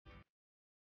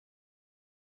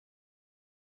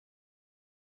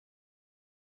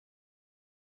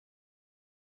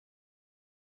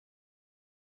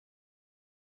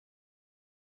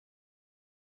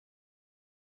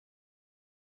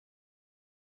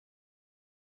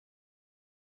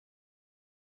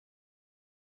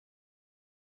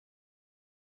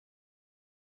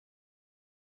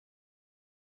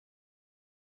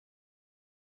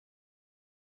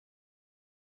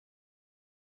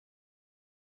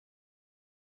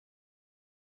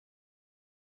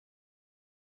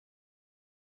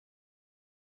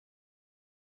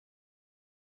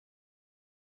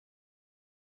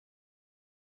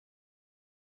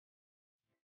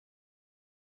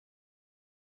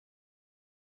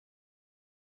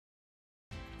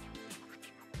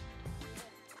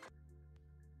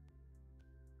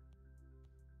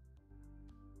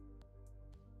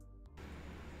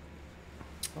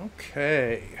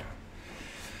Okay,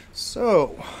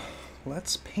 so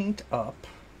let's paint up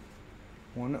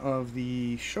one of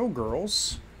the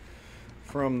Showgirls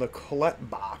from the Colette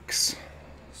box.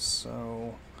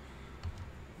 So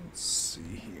let's see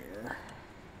here.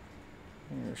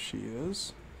 There she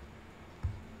is.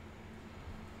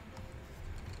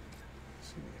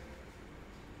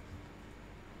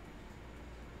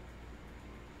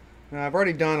 Now I've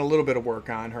already done a little bit of work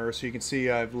on her, so you can see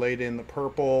I've laid in the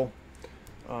purple,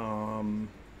 kind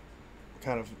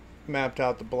of mapped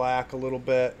out the black a little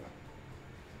bit.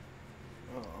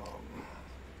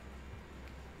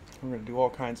 We're going to do all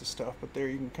kinds of stuff, but there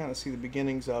you can kind of see the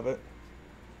beginnings of it.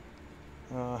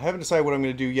 I haven't decided what I'm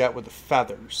going to do yet with the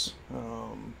feathers,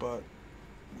 but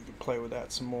we can play with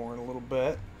that some more in a little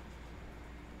bit.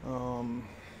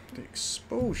 The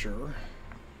exposure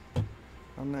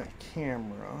on that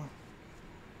camera,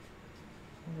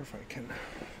 I wonder if I can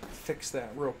fix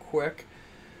that real quick.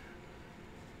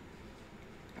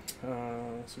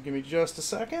 So give me just a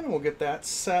second, we'll get that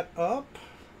set up.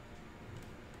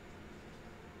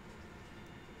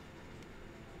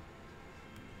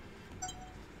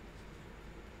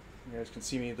 You guys can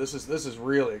see me. This is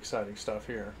really exciting stuff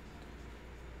here.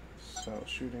 So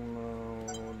shooting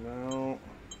mode now.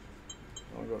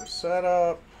 I'll go to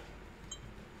setup.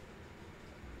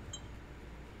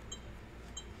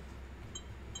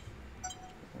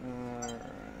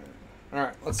 All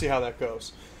right. Let's see how that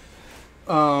goes.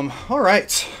 All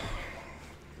right.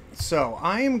 So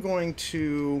I am going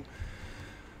to.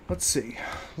 Let's see.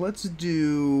 Let's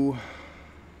do.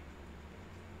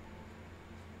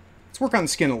 Work on the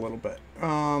skin a little bit.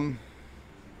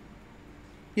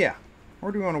 Yeah,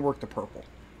 or do we want to work the purple?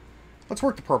 Let's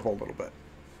work the purple a little bit.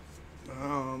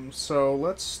 So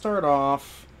let's start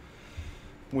off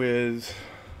with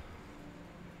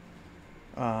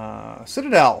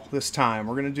Citadel this time.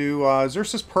 We're going to do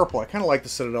Xerxes purple. I kind of like the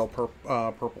Citadel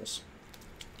purples.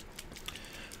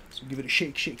 So give it a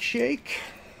shake, shake, shake.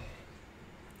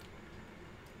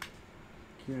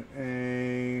 Do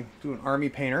an army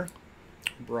painter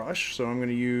brush. So I'm going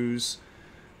to use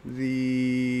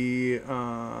the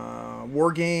what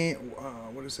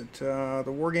is it? The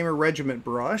Wargamer Regiment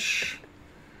brush.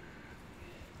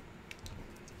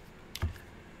 Get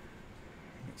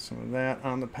some of that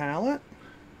on the palette.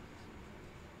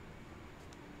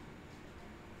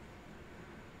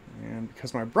 And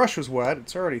because my brush was wet,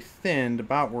 it's already thinned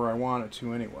about where I want it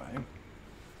to anyway.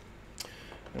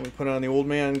 And we put on the old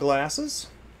man glasses.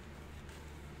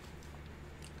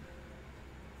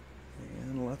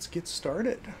 Let's get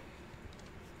started.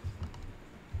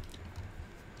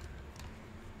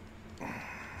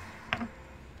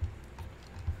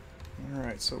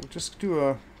 Alright, so we'll just do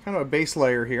a kind of a base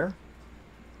layer here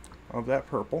of that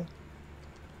purple.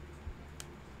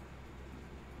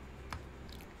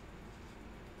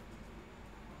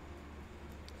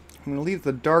 I'm going to leave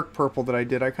the dark purple that I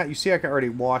did. You see I already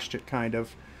washed it kind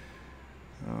of.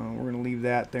 We're going to leave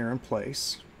that there in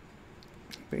place.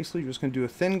 Basically, just going to do a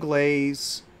thin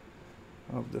glaze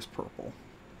of this purple.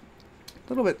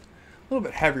 A little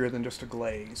bit heavier than just a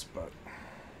glaze, but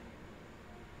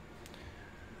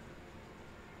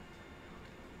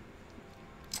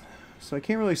so I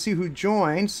can't really see who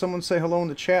joined. Someone say hello in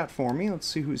the chat for me. Let's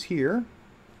see who's here.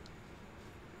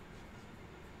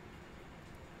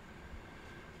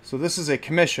 So this is a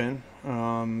commission.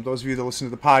 Those of you that listen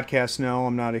to the podcast know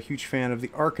I'm not a huge fan of the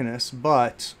Arcanist,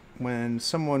 but when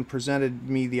someone presented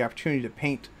me the opportunity to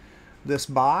paint this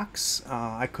box,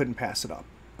 I couldn't pass it up.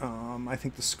 I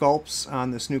think the sculpts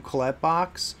on this new Colette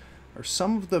box are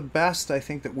some of the best I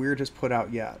think that Wyrd has put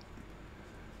out yet.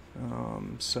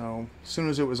 So as soon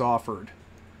as it was offered,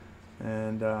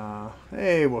 and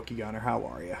hey Wookie Gunner, how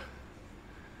are you?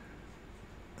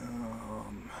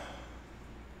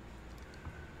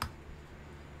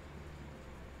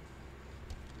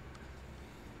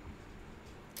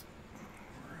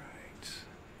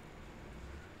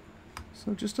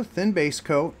 So just a thin base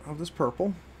coat of this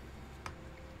purple.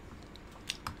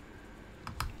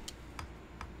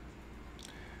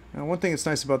 Now one thing that's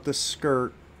nice about this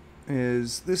skirt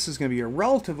is this is going to be a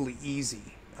relatively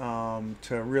easy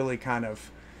to really kind of,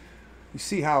 you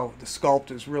see how the sculpt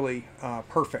is really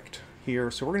perfect here.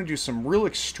 So we're going to do some real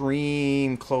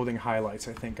extreme clothing highlights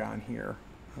I think on here.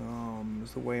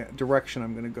 Is the direction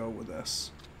I'm going to go with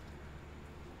this.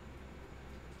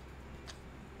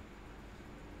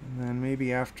 And then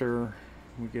maybe after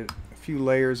we get a few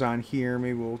layers on here,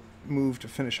 maybe we'll move to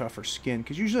finish off her skin.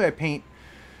 Because usually I paint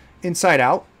inside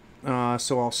out.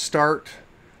 So I'll start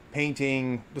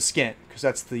painting the skin, because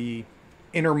that's the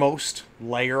innermost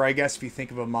layer, I guess, if you think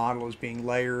of a model as being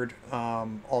layered all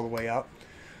the way up.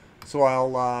 So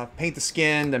I'll paint the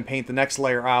skin, then paint the next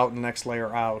layer out and the next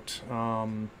layer out.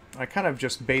 I kind of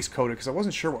just base coated because I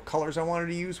wasn't sure what colors I wanted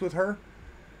to use with her.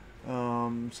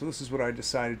 So this is what I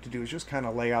decided to do, is just kind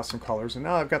of lay out some colors. And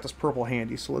now I've got this purple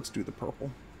handy, so let's do the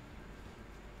purple.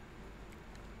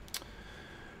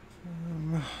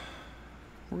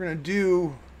 We're going to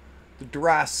do the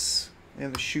dress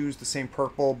and the shoes the same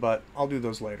purple, but I'll do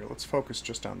those later. Let's focus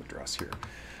just on the dress here.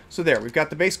 So there, we've got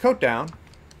the base coat down.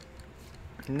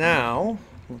 Now,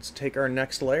 let's take our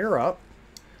next layer up.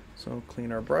 So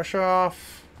clean our brush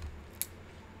off.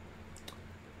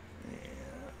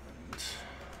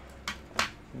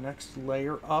 And next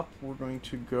layer up, we're going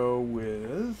to go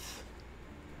with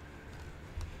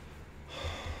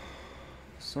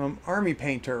some Army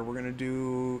Painter. We're going to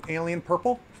do Alien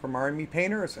Purple from Army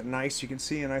Painter. It's a nice, you can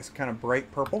see a nice kind of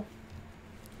bright purple.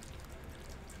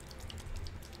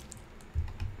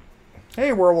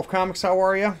 Hey, Werewolf Comics, how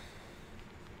are you?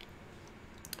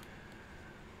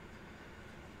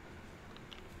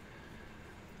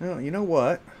 Well, you know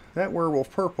what? That Werewolf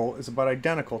Purple is about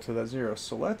identical to that zero.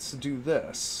 So let's do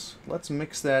this. Let's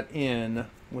mix that in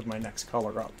with my next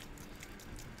color up.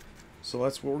 So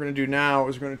that's what we're going to do now,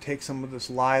 is we're going to take some of this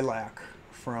lilac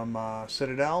from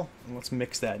Citadel, and let's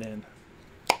mix that in.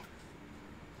 I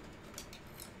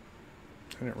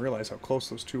didn't realize how close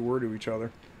those two were to each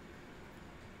other.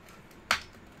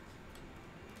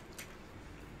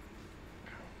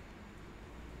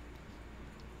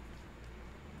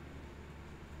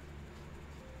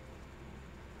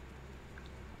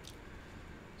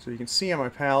 So you can see on my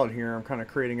palette here, I'm kind of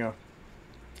creating a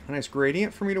nice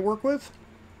gradient for me to work with.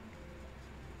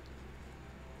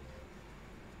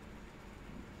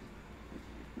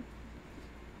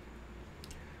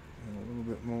 And a little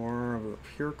bit more of a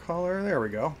pure color. There we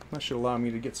go. That should allow me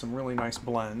to get some really nice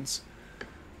blends.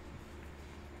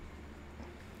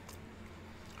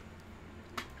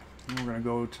 And we're going to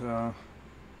go to,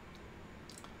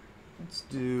 let's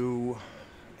do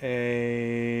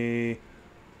a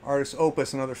Artist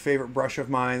Opus, another favorite brush of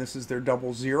mine. This is their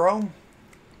 00.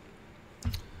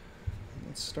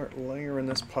 Let's start layering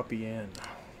this puppy in.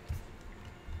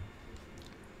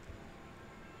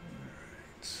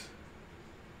 Alright.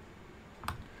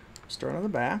 Start on the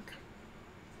back.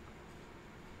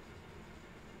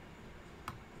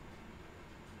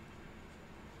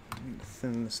 I need to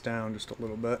thin this down just a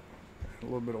little bit. Add a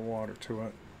little bit of water to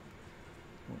it.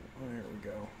 There we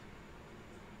go.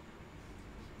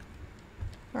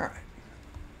 All right.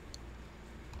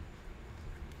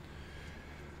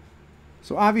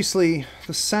 So obviously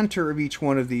the center of each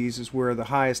one of these is where the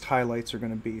highest highlights are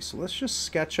going to be. So let's just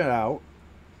sketch it out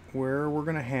where we're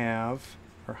going to have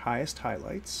our highest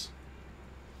highlights.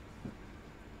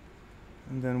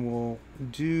 And then we'll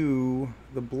do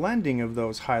the blending of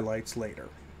those highlights later.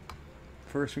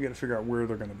 First we got to figure out where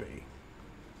they're going to be.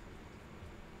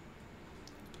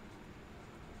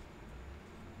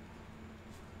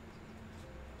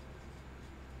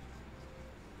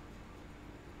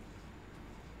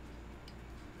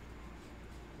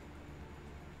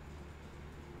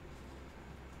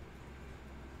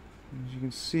 As you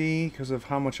can see, because of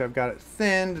how much I've got it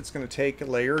thinned, it's going to take a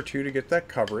layer or two to get that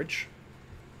coverage.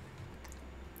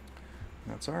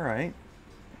 That's all right.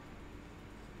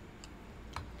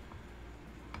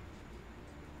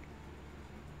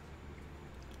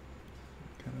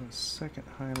 Got a second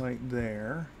highlight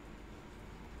there.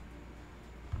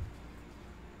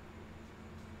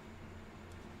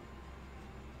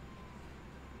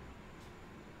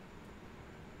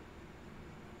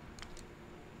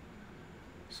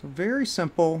 So very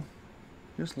simple,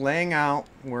 just laying out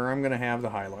where I'm going to have the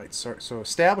highlights. So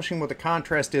establishing what the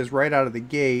contrast is right out of the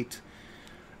gate,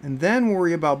 and then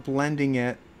worry about blending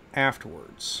it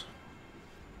afterwards.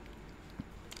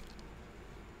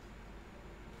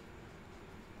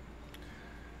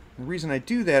 The reason I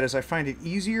do that is I find it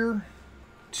easier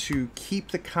to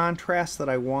keep the contrast that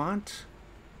I want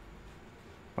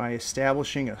by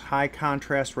establishing a high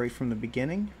contrast right from the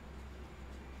beginning.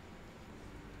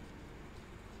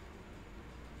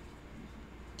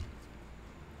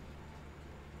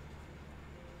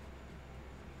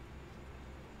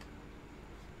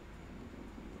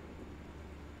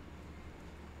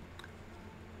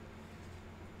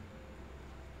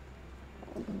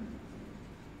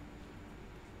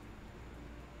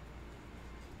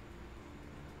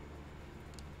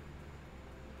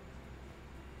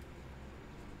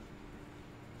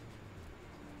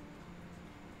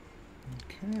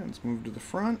 Okay, let's move to the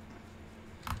front.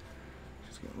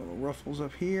 Just got little ruffles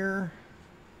up here.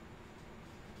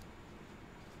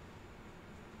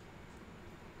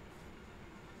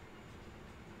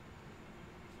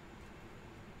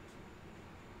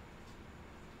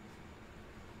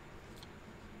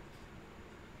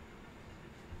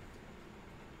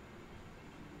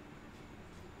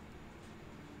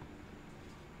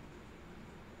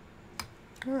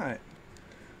 Alright,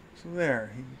 so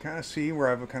there, you can kind of see where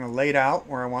I've kind of laid out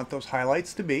where I want those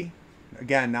highlights to be.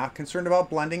 Again, not concerned about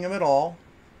blending them at all.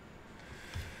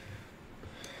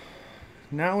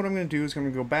 Now what I'm going to do is I'm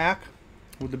going to go back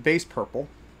with the base purple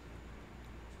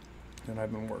that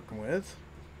I've been working with.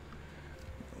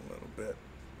 A little bit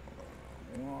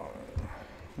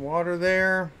water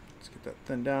there. Let's get that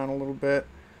thin down a little bit.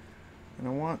 And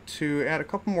I want to add a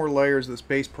couple more layers of this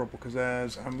base purple because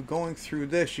as I'm going through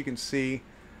this, you can see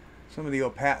some of the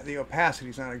opacity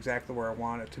is not exactly where I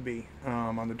want it to be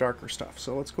on the darker stuff.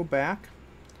 So let's go back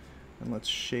and let's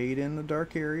shade in the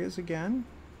dark areas again.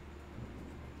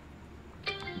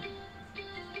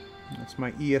 That's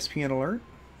my ESPN alert.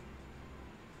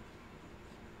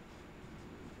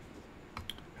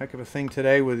 Heck of a thing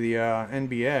today with the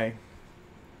NBA.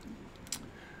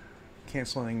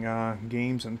 Canceling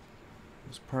games and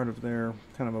as part of their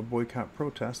kind of a boycott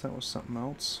protest. That was something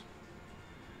else.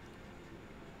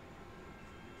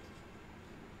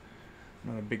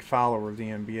 I'm not a big follower of the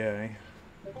NBA.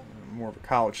 I'm more of a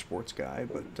college sports guy,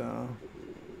 but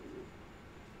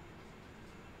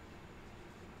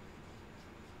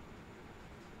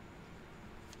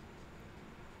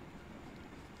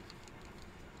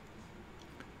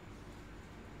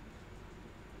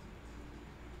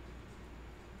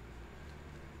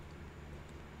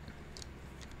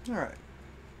all right.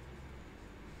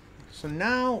 So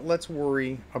now let's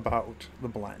worry about the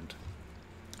blend.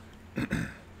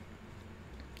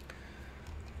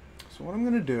 So what I'm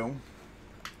going to do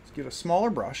is get a smaller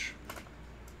brush.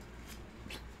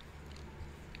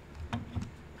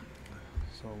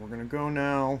 So we're going to go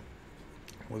now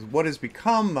with what has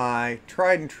become my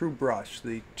tried and true brush,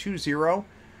 the 2-0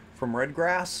 from Wyrd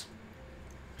Games.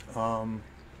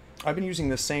 I've been using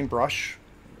this same brush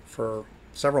for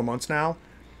several months now.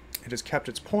 It has kept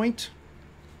its point.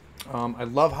 I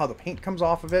love how the paint comes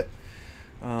off of it.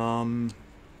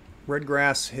 Wyrd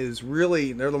Games is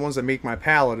really, they're the ones that make my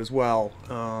palette as well.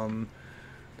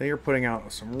 They are putting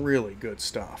out some really good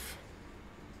stuff.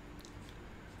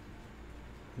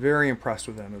 Very impressed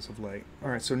with them as of late.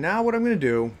 Alright, so now what I'm going to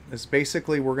do is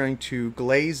basically we're going to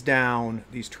glaze down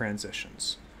these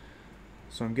transitions.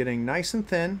 So I'm getting nice and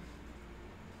thin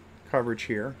coverage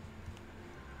here.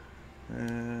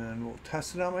 And we'll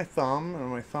test it on my thumb and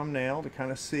my thumbnail to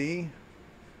kind of see.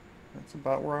 That's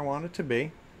about where I want it to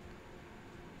be.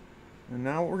 And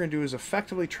now what we're going to do is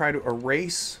effectively try to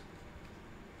erase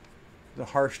the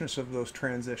harshness of those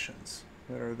transitions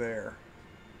that are there.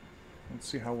 Let's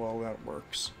see how well that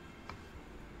works.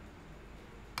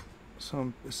 So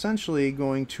I'm essentially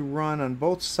going to run on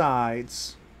both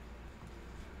sides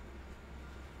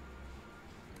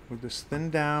with this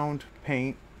thinned down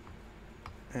paint,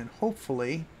 and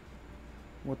hopefully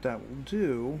what that will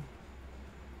do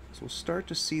is we'll start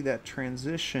to see that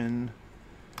transition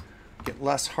get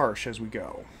less harsh as we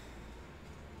go.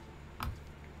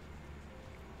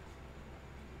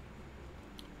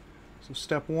 So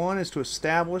step one is to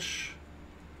establish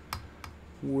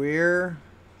where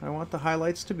I want the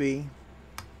highlights to be,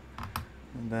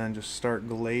 and then just start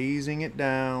glazing it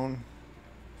down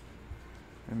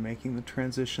and making the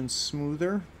transitions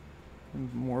smoother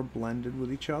and more blended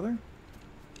with each other.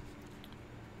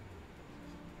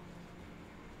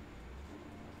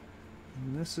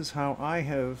 And this is how I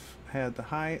have had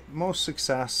the most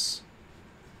success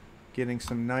getting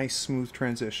some nice smooth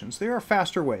transitions. There are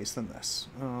faster ways than this.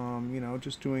 You know,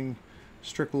 just doing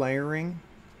strict layering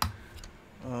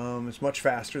is much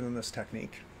faster than this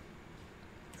technique.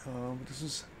 But this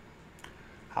is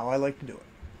how I like to do it.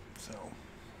 So.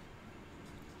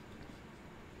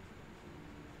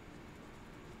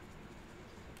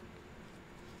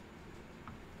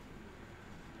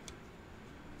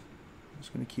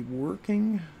 Just going to keep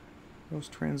working those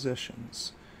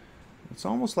transitions. It's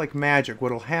almost like magic.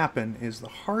 What will happen is the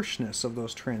harshness of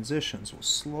those transitions will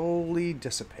slowly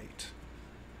dissipate.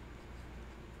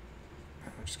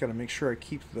 I just got to make sure I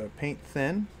keep the paint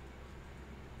thin.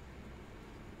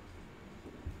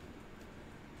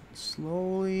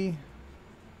 Slowly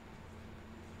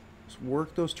just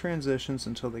work those transitions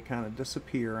until they kind of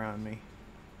disappear on me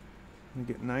and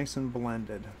get nice and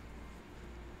blended.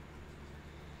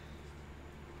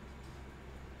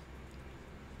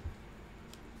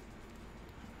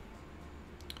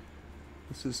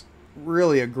 This is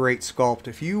really a great sculpt.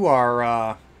 If you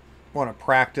are want to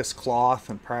practice cloth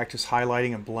and practice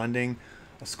highlighting and blending,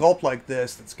 a sculpt like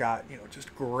this that's got, you know,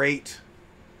 just great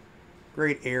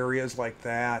areas like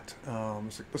that,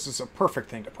 this is a perfect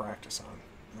thing to practice on.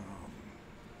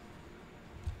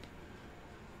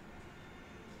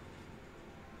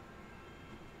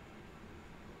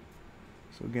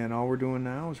 So again, all we're doing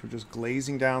now is we're just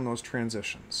glazing down those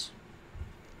transitions,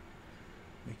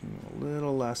 making them a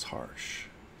little less harsh.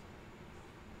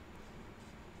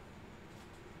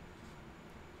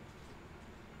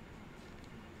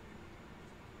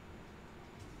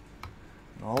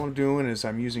 And all I'm doing is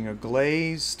I'm using a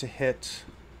glaze to hit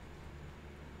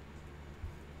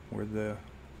where the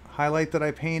highlight that I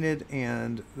painted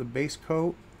and the base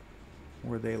coat,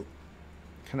 where they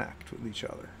connect with each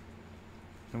other.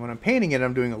 And when I'm painting it,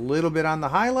 I'm doing a little bit on the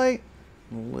highlight,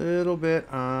 a little bit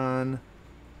on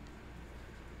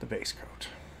the base coat.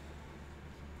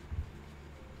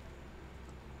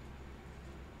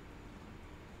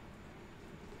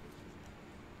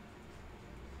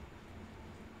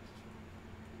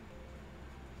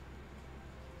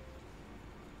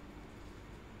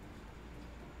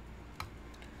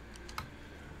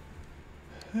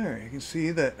 There, you can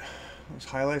see that those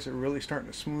highlights are really starting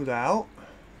to smooth out.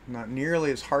 Not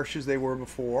nearly as harsh as they were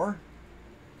before.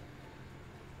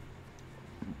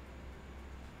 I'm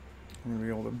going to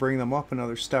be able to bring them up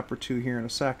another step or two here in a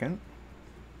second.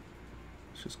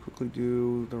 Let's just quickly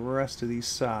do the rest of these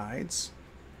sides.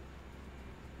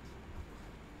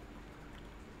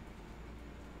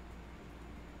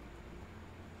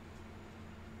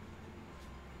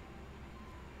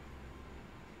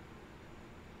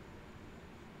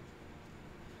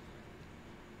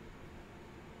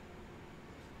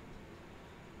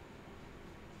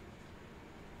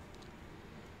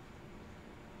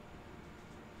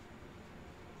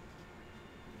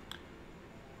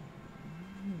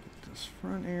 This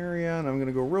front area, and I'm going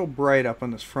to go real bright up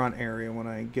on this front area when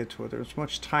I get to it. It's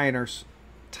much tighter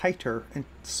and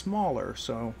smaller,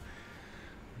 so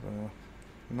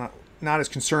I'm not as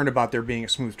concerned about there being a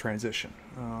smooth transition.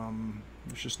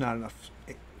 There's just not enough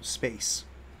space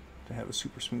to have a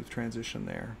super smooth transition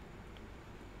there.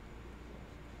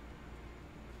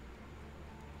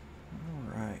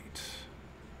 All right,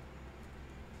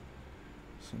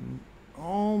 so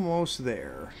almost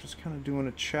there. Just kind of doing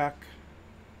a check.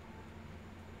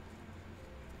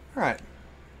 All right,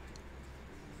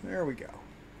 there we go.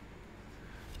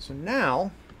 So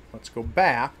now let's go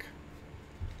back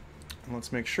and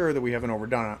let's make sure that we haven't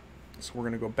overdone it. So we're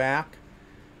going to go back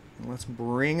and let's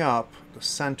bring up the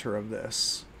center of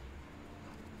this,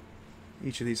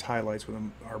 each of these highlights with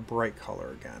our bright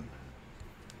color again,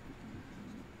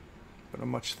 but a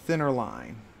much thinner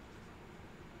line.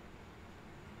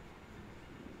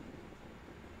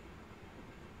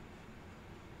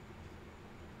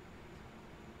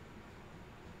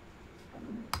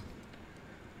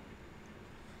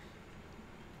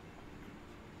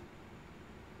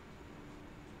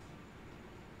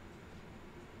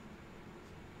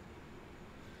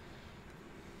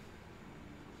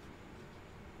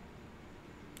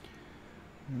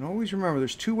 And always remember,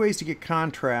 there's two ways to get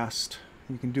contrast.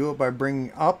 You can do it by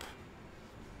bringing up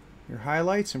your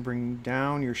highlights and bringing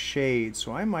down your shades.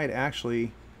 So I might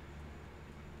actually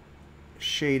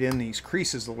shade in these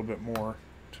creases a little bit more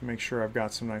to make sure I've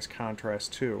got some nice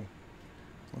contrast too.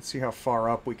 Let's see how far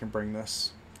up we can bring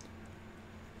this.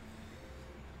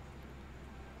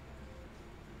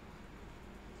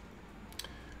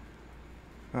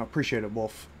 I appreciate it,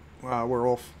 Wolf.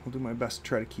 Werewolf. I'll do my best to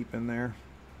try to keep in there.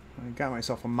 I got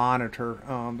myself a monitor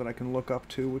that I can look up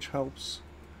to, which helps.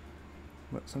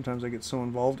 But sometimes I get so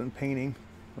involved in painting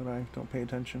that I don't pay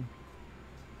attention.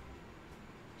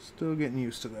 Still getting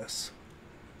used to this.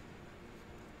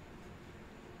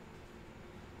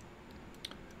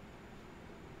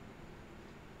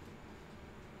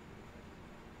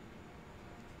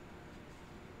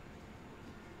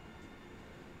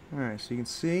 Alright, so you can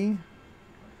see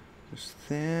just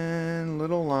thin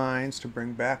little lines to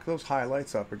bring back those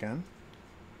highlights up again.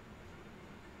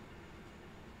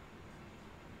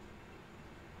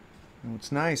 And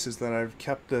what's nice is that I've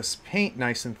kept this paint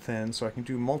nice and thin so I can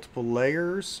do multiple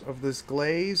layers of this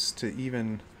glaze to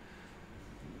even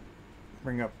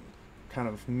bring up kind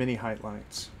of mini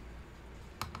highlights.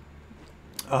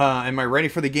 Am I ready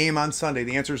for the game on Sunday?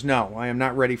 The answer is no. I am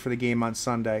not ready for the game on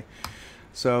Sunday.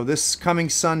 So this coming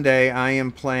Sunday, I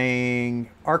am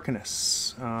playing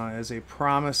Arcanus as a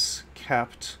promise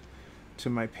kept to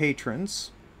my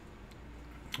patrons.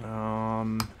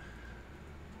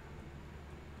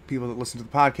 People that listen to the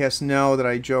podcast know that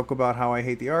I joke about how I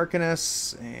hate the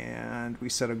Arcanus, and we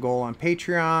set a goal on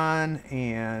Patreon,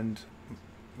 and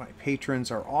my patrons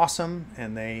are awesome,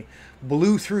 and they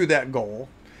blew through that goal.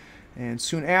 And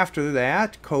soon after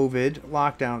that, COVID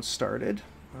lockdown started.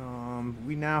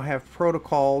 We now have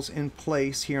protocols in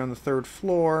place here on the 3rd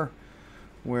floor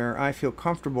where I feel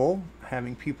comfortable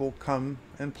having people come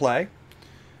and play.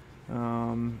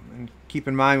 And keep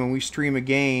in mind, when we stream a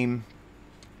game,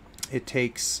 it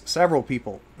takes several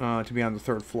people to be on the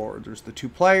 3rd floor. There's the 2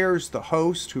 players, the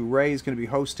host, who Ray is going to be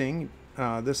hosting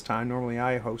this time. Normally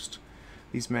I host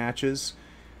these matches.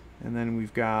 And then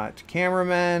we've got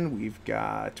cameramen, we've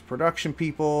got production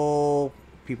people,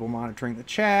 people monitoring the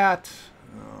chat.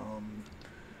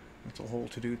 That's a whole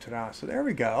to-do to-da. So there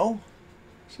we go.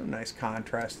 Some nice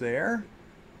contrast there.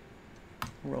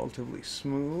 Relatively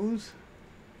smooth.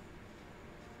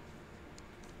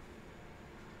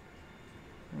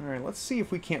 Alright, let's see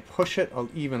if we can't push it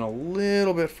even a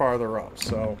little bit farther up.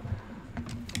 So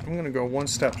I'm going to go one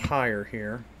step higher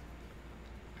here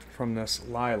from this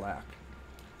lilac.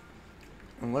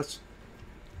 And let's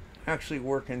actually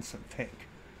work in some pink.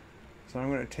 So I'm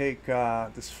going to take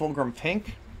this Fulgrim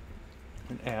pink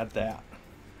and add that.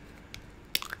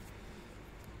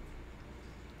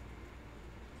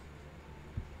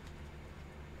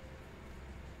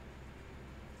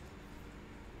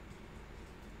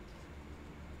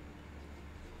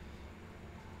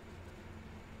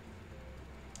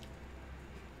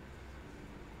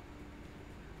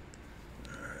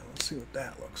 See what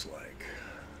that looks like.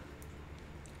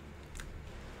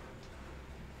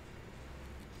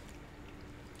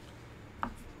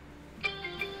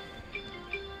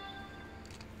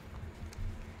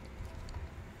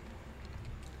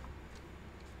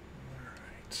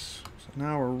 Alright, so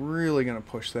now we're really going to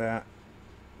push that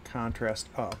contrast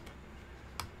up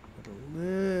with a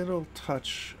little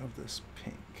touch of this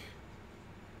pink.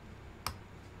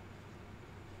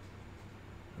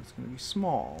 It's going to be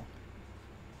small.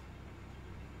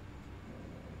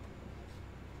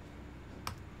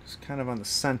 Kind of on the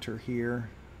center here.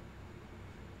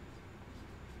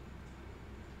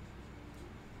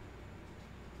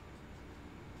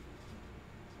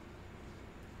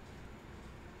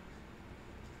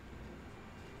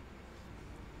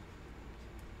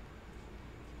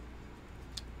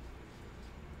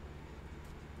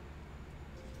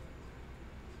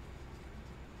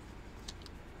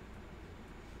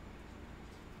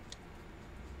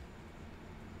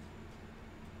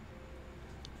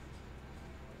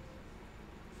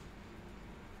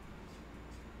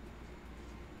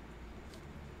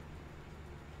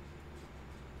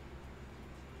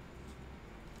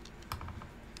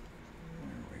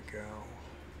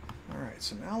 Alright,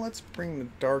 so now let's bring the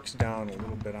darks down a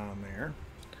little bit on there.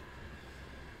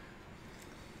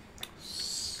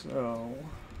 So,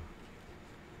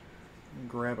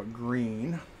 grab a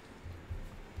green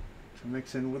to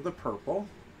mix in with the purple.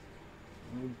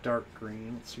 A little dark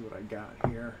green. Let's see what I got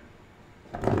here.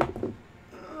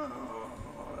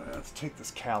 Let's take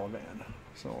this Caliban.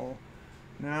 So,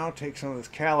 now take some of this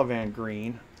Caliban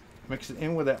green, mix it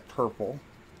in with that purple.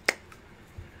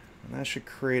 And that should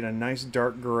create a nice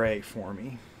dark gray for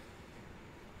me.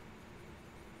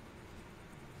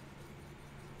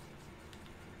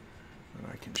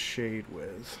 That I can shade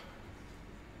with.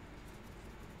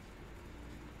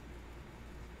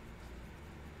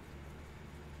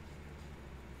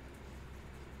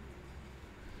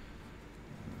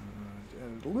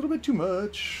 Added a little bit too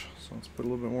much, so let's put a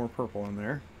little bit more purple in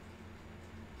there.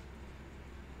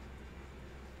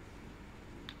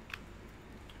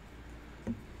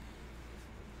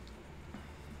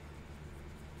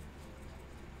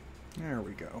 There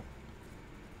we go.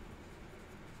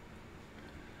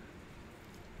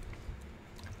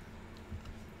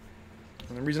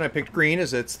 And the reason I picked green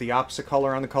is it's the opposite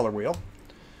color on the color wheel.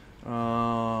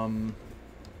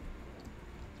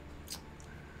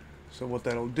 So what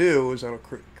that'll do is that'll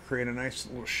create a nice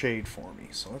little shade for me.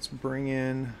 So let's bring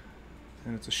in,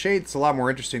 and it's a shade that's a lot more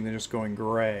interesting than just going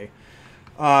gray.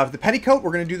 The petticoat,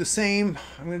 we're going to do the same.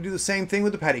 I'm going to do the same thing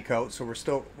with the petticoat. So we're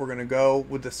going to go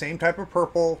with the same type of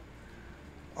purple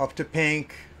up to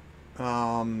pink,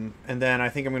 and then I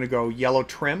think I'm going to go yellow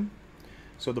trim.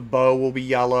 So the bow will be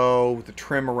yellow with the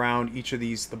trim around each of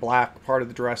these, the black part of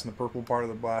the dress and the purple part of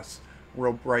the dress,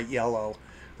 real bright yellow.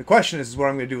 The question is what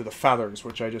I'm going to do with the feathers,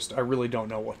 which I really don't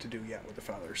know what to do yet with the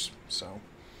feathers. So,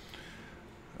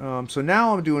 so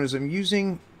now what I'm doing is I'm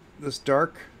using this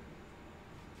dark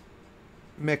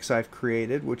mix I've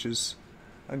created, which is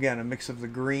again a mix of the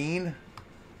green,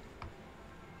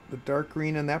 the dark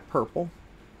green, and that purple.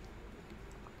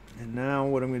 And now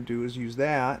what I'm going to do is use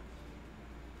that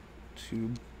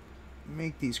to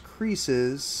make these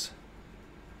creases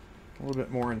a little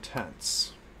bit more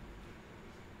intense.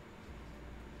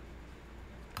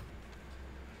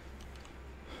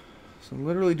 So I'm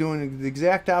literally doing the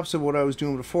exact opposite of what I was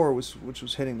doing before, which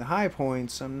was hitting the high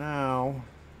points. I'm now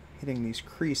hitting these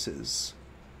creases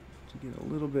to get a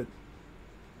little bit,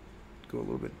 go a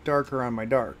little bit darker on my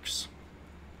darks.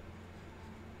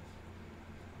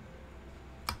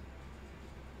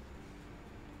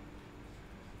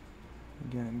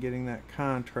 Again, getting that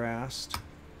contrast.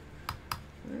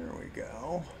 There we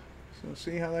go. So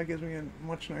see how that gives me a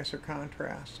much nicer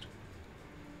contrast.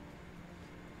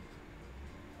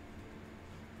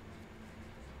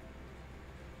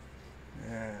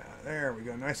 Yeah, there we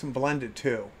go. Nice and blended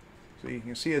too. So you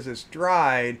can see as it's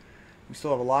dried, we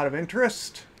still have a lot of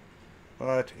interest,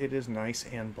 but it is nice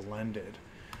and blended.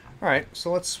 All right,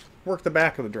 so let's work the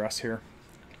back of the dress here.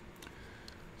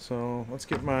 So let's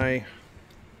get my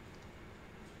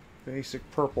basic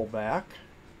purple back.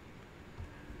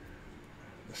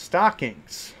 The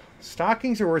stockings.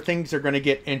 Stockings are where things are going to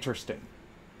get interesting.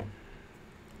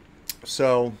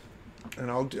 So, and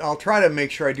I'll try to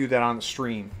make sure I do that on the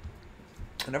stream.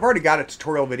 And I've already got a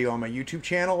tutorial video on my YouTube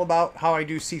channel about how I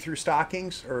do see-through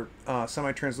stockings or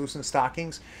semi-translucent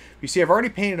stockings. You see, I've already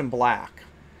painted them black.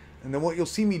 And then what you'll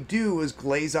see me do is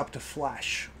glaze up to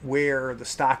flesh where the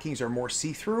stockings are more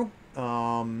see-through.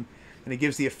 And it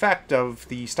gives the effect of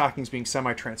the stockings being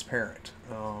semi-transparent.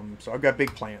 So I've got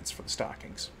big plans for the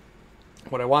stockings.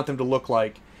 What I want them to look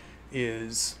like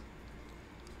is,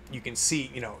 you can see,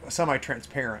 you know, a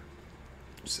semi-transparent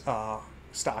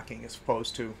stocking as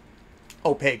opposed to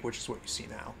opaque, which is what you see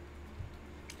now.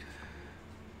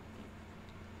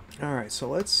 All right, so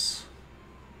let's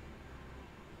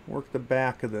work the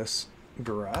back of this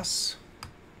dress.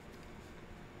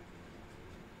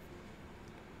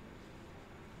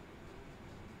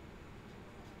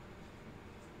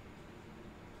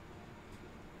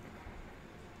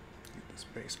 Get this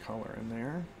base color in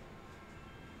there.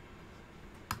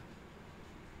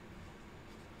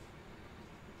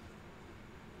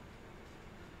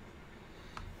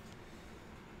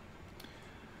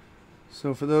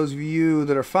 So for those of you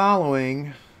that are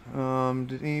following,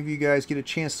 did any of you guys get a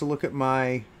chance to look at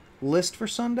my list for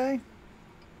Sunday?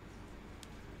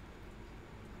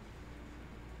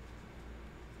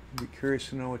 I'd be curious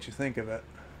to know what you think of it.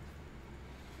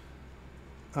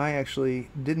 I actually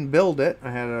didn't build it.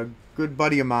 I had a good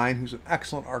buddy of mine who's an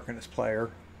excellent Arcanist player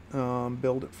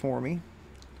build it for me.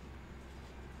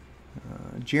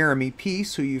 Jeremy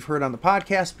Peace, who you've heard on the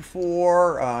podcast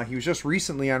before. He was just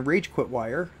recently on Rage Quit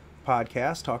Wire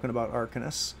podcast talking about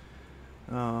Arcanists.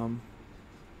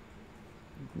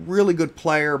 Really good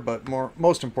player, but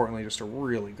most importantly, just a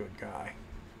really good guy.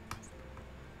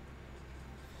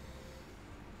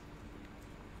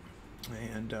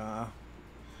 And I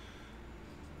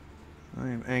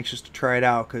am anxious to try it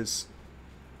out because,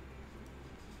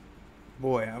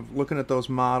 boy, I'm looking at those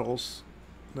models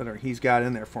that he's got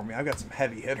in there for me. I've got some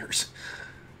heavy hitters.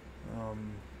 It'll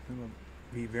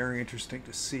be very interesting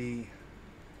to see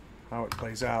how it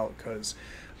plays out because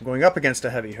I'm going up against a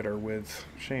heavy hitter with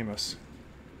Seamus.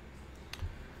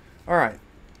 All right,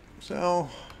 so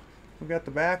we've got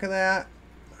the back of that,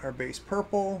 our base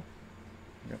purple.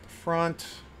 We got the front,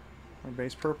 our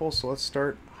base purple. So let's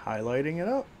start highlighting it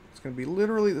up. It's going to be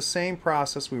literally the same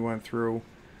process we went through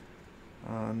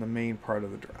on the main part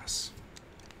of the dress.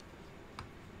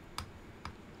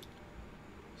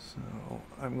 So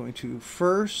I'm going to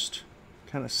first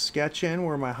kind of sketch in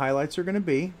where my highlights are going to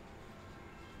be.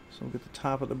 So we'll get the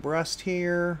top of the breast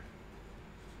here.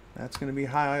 That's going to be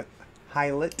highlighted.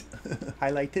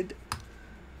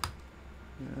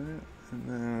 And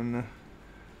then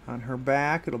on her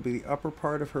back, it'll be the upper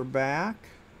part of her back.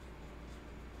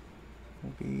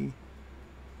 Will be,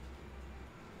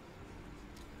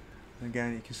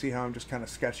 again, you can see how I'm just kind of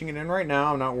sketching it in right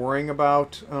now. I'm not worrying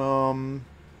about not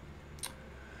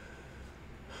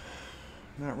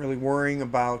really worrying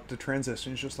about the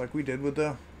transitions, just like we did with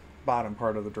the bottom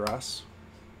part of the dress.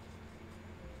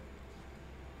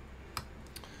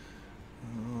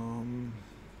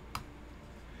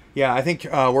 Yeah, I think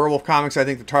Werewolf Comics, I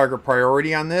think the target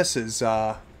priority on this is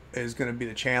going to be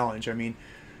the challenge. I mean,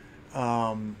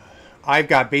 I've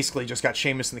basically just got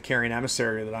Seamus and the Carrion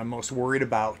Emissary that I'm most worried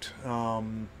about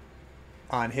on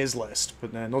his list.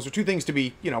 But then those are two things to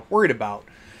be, worried about.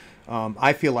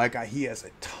 I feel like he has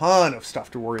a ton of stuff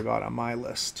to worry about on my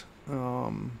list.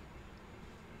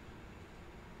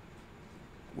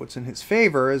 What's in his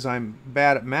favor is I'm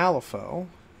bad at Malifaux.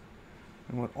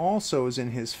 And what also is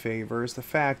in his favor is the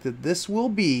fact that this will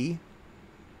be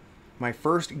my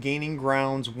first Gaining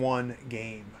Grounds 1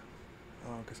 game.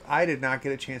 Because I did not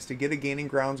get a chance to get a Gaining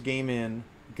Grounds game in,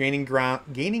 Gaining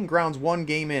Grounds 1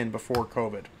 game in before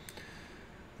COVID.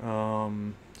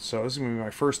 So this is going to be my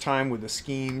first time with the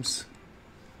schemes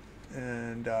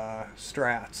and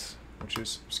strats, which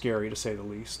is scary to say the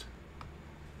least.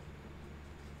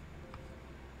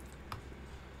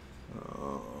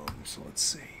 So let's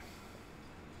see.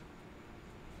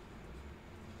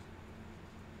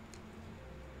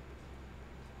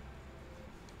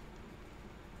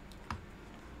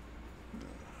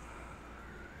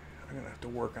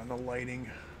 have to work on the lighting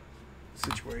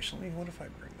situation. What if I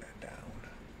bring that down?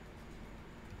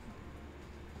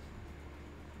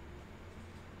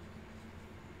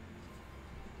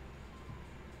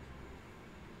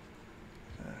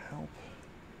 Does that help?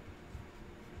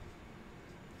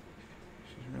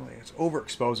 It's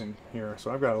overexposing here,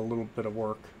 so I've got a little bit of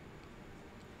work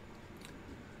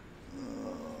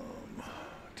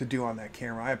to do on that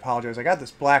camera. I apologize. I got this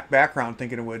black background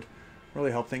thinking it would really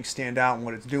help things stand out, and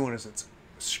what it's doing is it's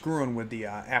screwing with the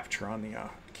aperture on the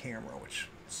camera, which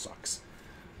sucks.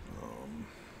 I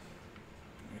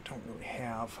don't really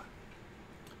have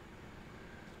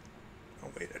a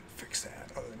way to fix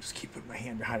that other than just keep putting my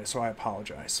hand behind it, so I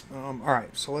apologize. All right,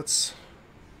 so let's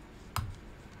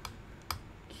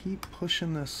keep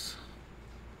pushing this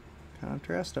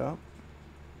contrast up.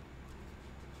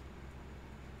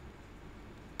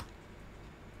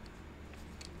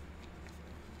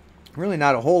 Really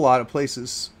not a whole lot of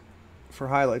places for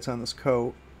highlights on this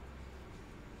coat.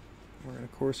 We're going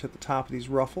to, of course, hit the top of these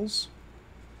ruffles.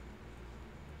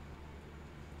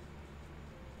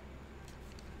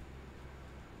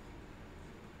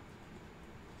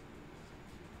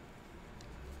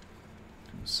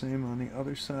 Do the same on the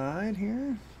other side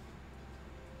here.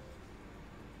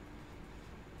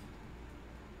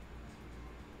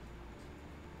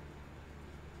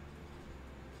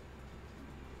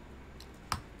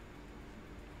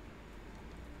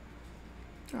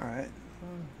 Alright,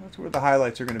 that's where the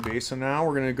highlights are going to be. So now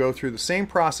we're going to go through the same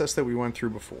process that we went through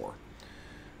before.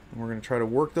 And we're going to try to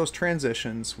work those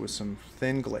transitions with some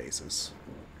thin glazes.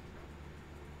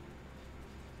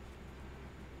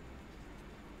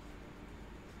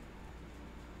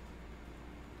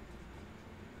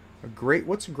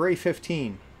 What's a gray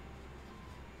 15?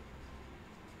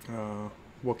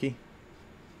 Wookie?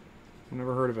 I've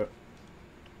never heard of it.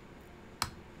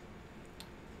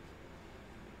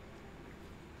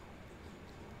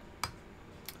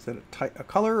 Is that a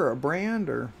color or a brand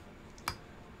or?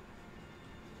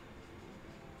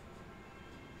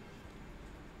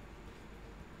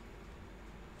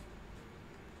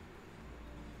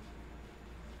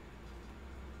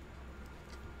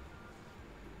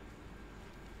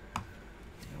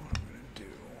 You know what I'm going to do?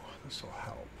 This will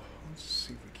help. Let's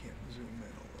see if we can't zoom in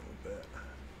a little bit.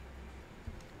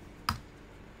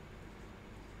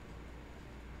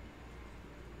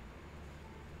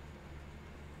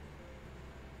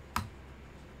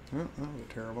 Oh, that was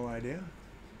a terrible idea.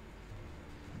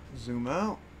 Zoom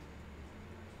out.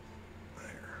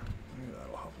 There. Maybe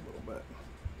that'll help a little bit.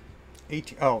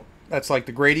 18. Oh, that's like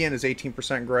the gradient is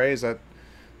 18% gray. Is that?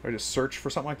 Or I just search for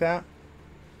something like that?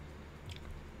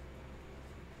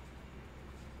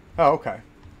 Oh, okay.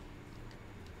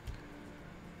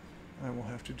 I will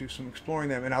have to do some exploring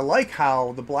them. And I like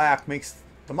how the black makes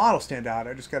the model stand out.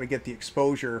 I just got to get the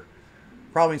exposure.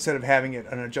 Probably instead of having it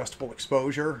an adjustable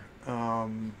exposure,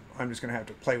 I'm just going to have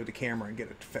to play with the camera and get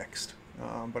it fixed.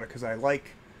 But because I think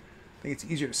it's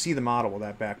easier to see the model with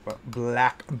that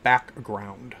black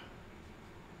background.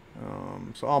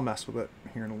 So I'll mess with it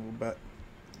here in a little bit.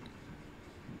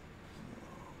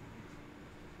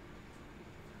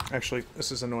 Actually,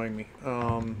 this is annoying me.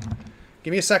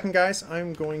 Give me a second, guys.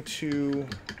 I'm going to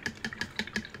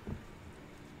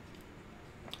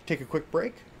take a quick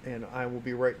break, and I will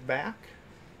be right back.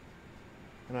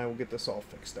 And I will get this all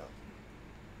fixed up.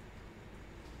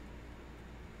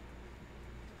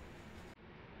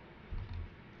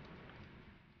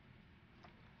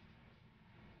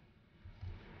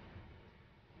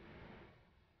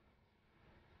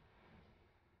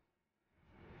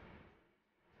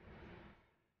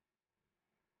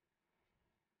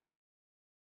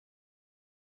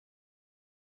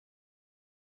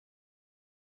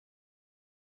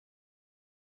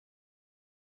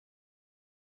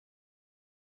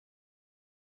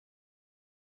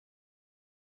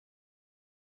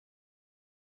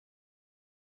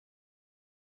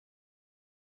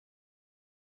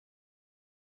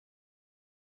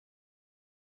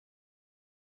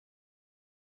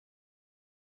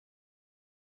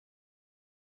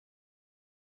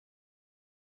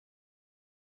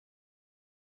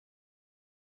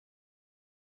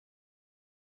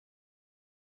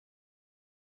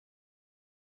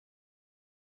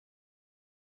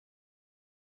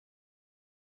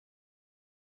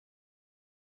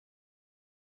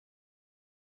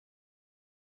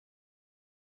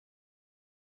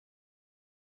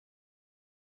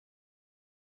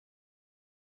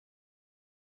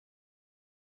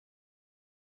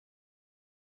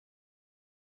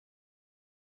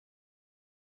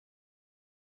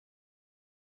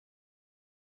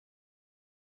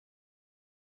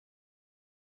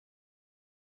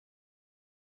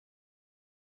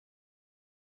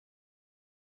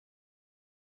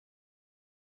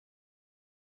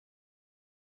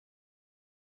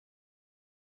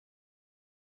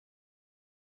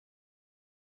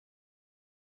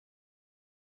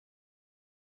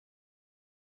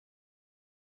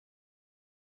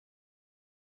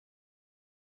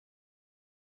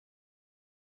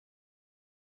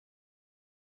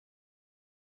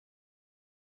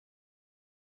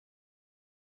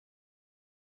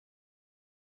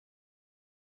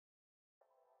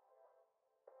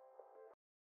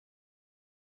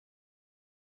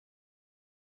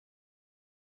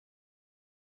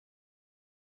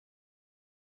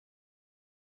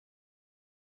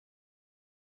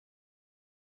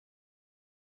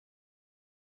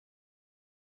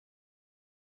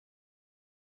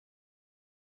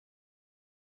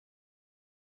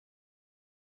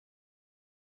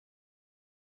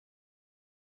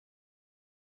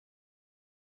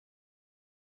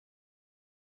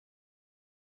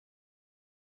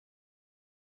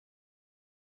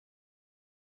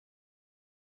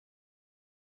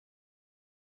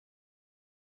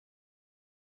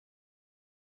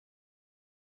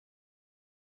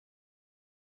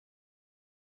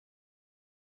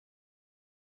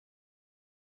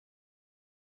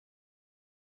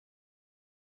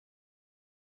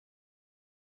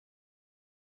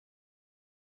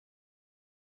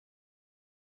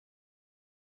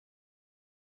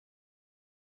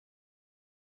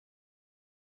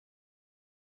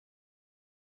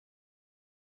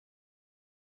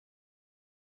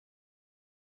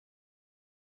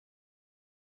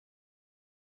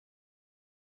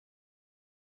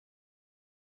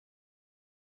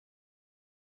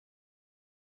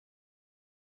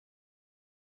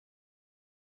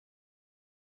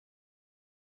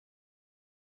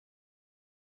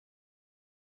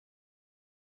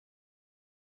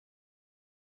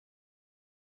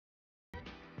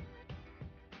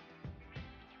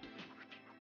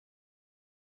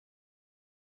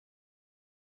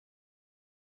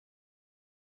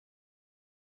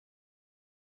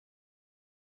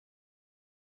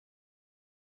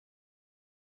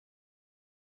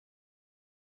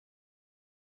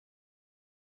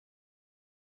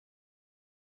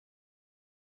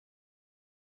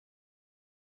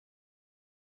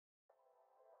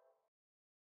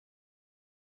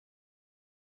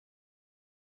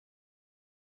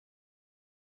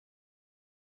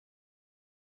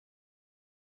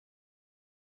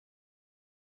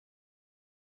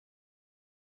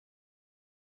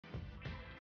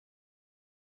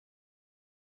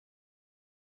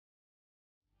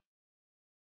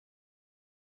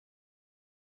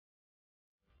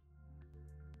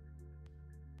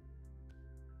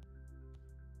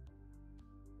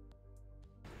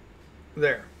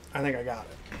 There, I think I got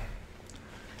it.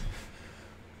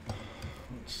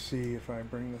 Let's see if I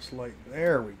bring this light.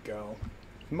 There we go.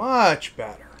 Much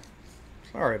better.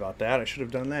 Sorry about that. I should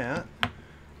have done that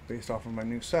based off of my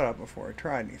new setup before I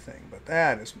tried anything. But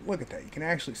that is, look at that. You can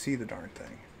actually see the darn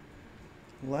thing.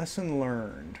 Lesson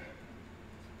learned.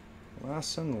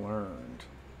 Lesson learned.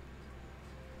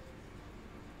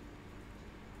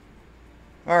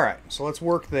 Alright, so let's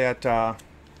work that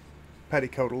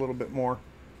petticoat a little bit more.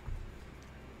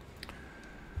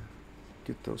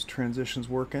 Get those transitions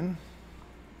working.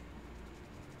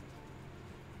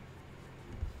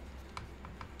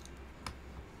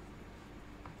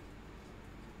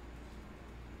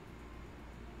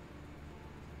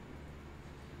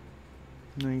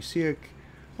 Now you see a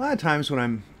lot of times when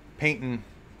I'm painting,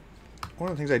 one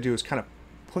of the things I do is kind of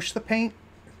push the paint.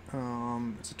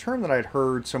 It's a term that I'd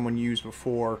heard someone use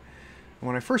before. And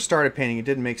when I first started painting, it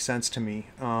didn't make sense to me.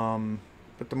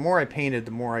 But the more I painted,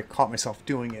 the more I caught myself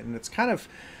doing it. And it's kind of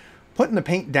putting the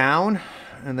paint down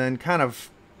and then kind of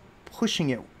pushing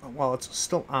it while it's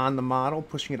still on the model,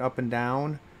 pushing it up and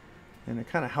down. And it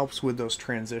kind of helps with those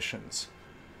transitions.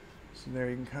 So there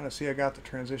you can kind of see I got the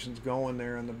transitions going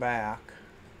there in the back.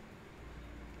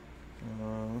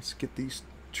 Let's get these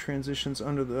transitions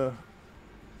under the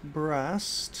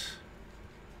breast.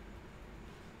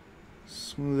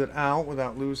 Smooth it out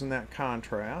without losing that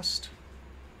contrast.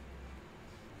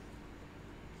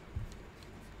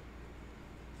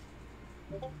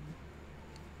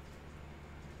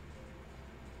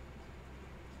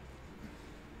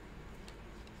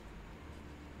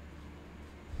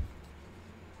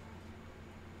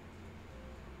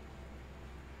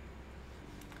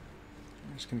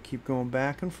 I'm just going to keep going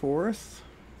back and forth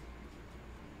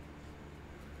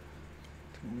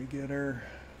until we get her.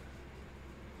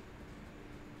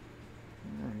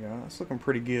 There we go. That's looking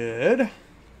pretty good. Not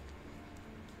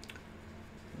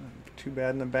too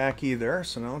bad in the back either.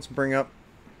 So now let's bring up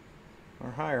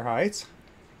our higher heights.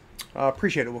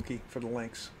 Appreciate it, Wookie, for the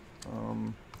links.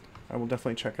 I will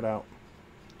definitely check it out.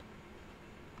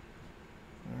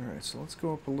 Alright, so let's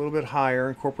go up a little bit higher,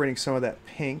 incorporating some of that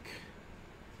pink.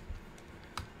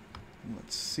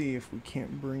 Let's see if we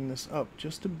can't bring this up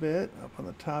just a bit, up on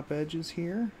the top edges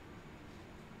here.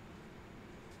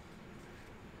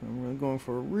 I'm really going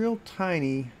for a real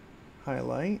tiny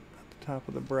highlight at the top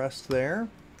of the breast there.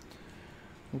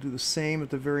 We'll do the same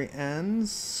at the very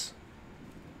ends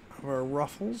of our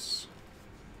ruffles.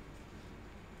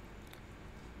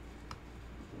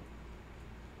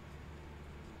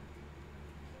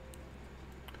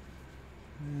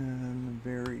 And the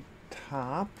very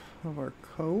top of our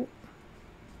coat.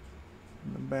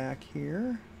 In the back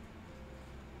here.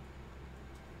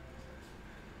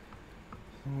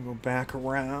 We'll go back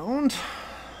around.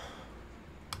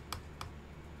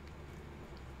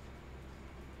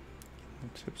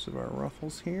 The tips of our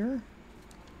ruffles here.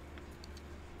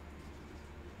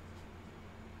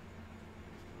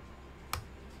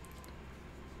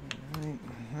 Alright,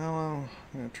 now I'm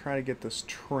going to try to get this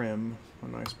trim a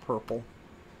nice purple.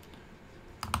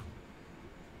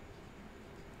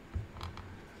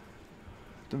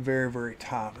 The very, very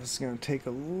top. This is going to take a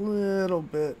little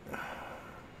bit.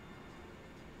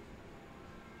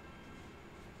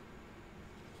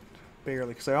 Barely,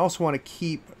 because I also want to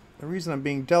keep, the reason I'm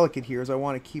being delicate here is I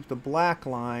want to keep the black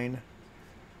line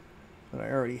that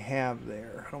I already have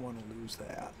there. I don't want to lose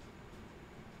that.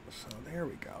 So there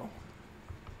we go.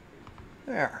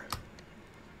 There.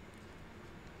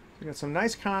 We got some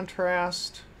nice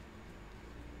contrast.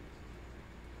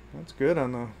 That's good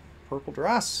on the purple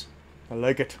dress. I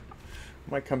like it.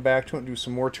 Might come back to it and do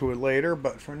some more to it later,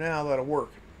 but for now that'll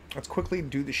work. Let's quickly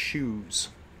do the shoes.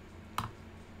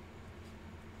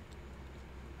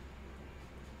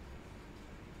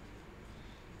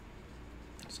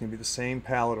 It's going to be the same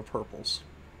palette of purples.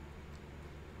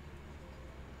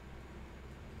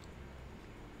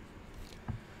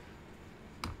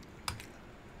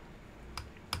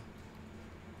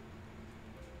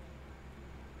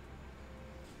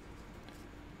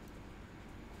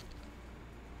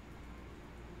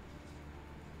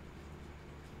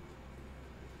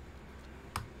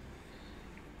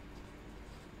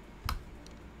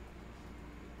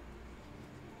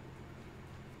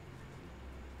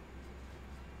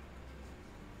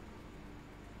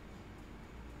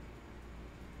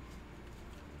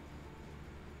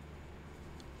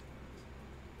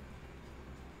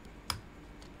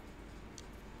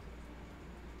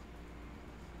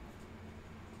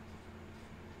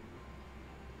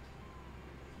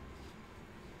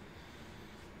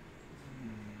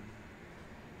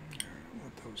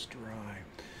 Dry.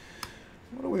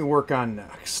 What do we work on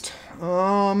next?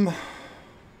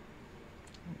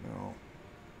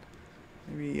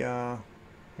 Maybe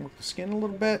work the skin a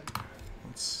little bit.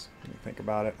 Let me think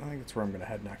about it. I think that's where I'm going to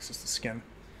head next, is the skin.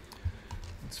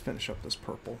 Let's finish up this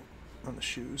purple on the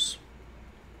shoes.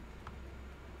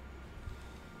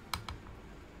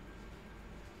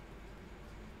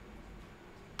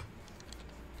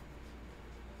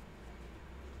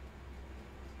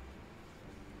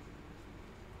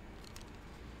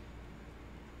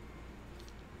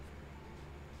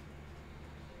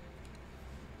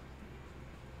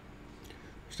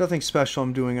 There's nothing special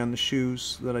I'm doing on the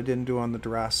shoes that I didn't do on the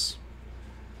dress.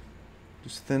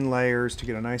 Just thin layers to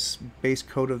get a nice base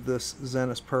coat of this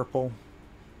Zenith purple.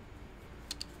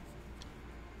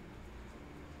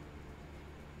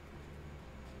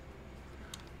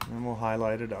 And we'll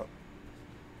highlight it up.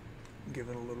 Give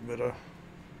it a little bit of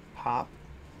pop.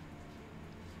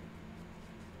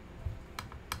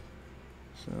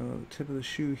 So the tip of the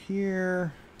shoe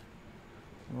here,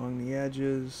 along the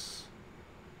edges.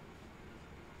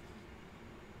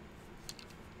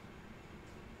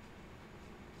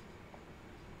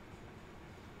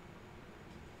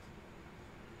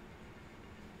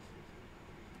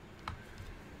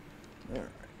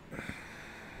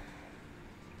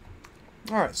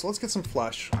 Alright, so let's get some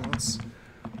flesh. Let's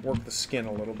work the skin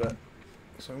a little bit.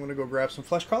 So I'm going to go grab some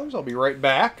flesh colors. I'll be right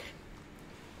back.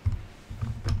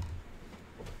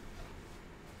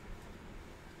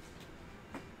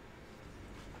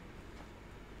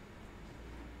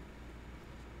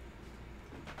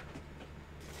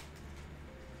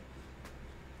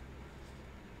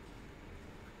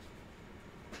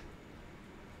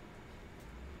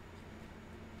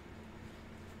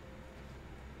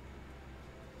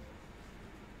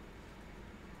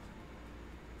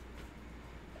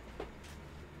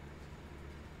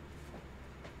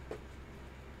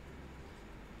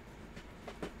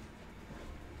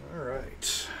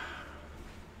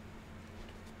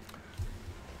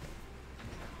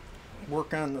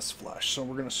 Work on this flesh. So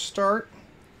we're going to start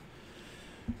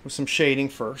with some shading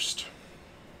first.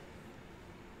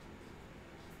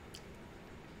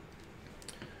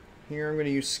 Here I'm going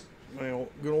to use my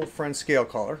good old friend Scale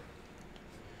Color.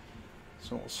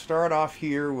 So we'll start off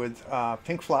here with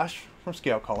Pink Flesh from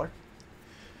Scale Color.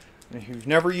 And if you've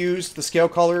never used the Scale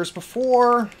Colors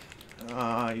before,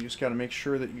 you just got to make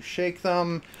sure that you shake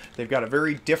them. They've got a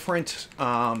very different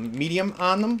medium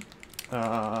on them.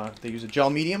 They use a gel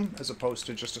medium as opposed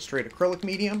to just a straight acrylic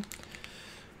medium.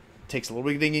 It takes a little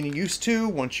bit of getting used to.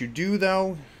 Once you do,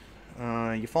 though,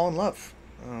 you fall in love.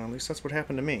 At least that's what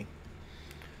happened to me.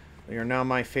 They are now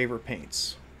my favorite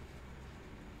paints.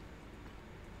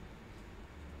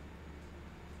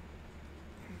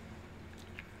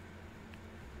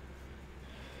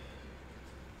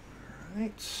 All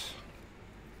right.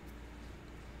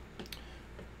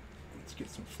 Let's get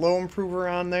some flow improver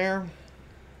on there.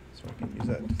 So I can use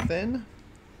that to thin.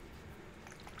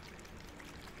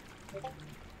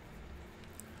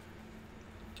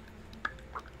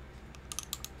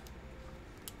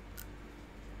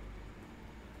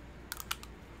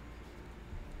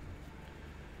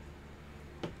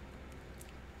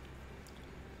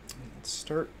 Let's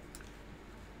start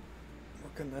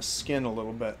working this skin a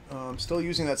little bit. I'm still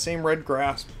using that same red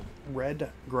grass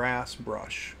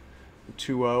brush, the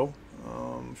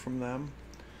 2.0 from them.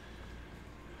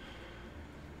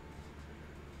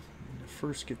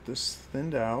 First get this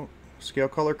thinned out. Scale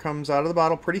Color comes out of the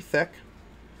bottle pretty thick,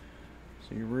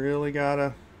 so you really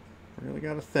gotta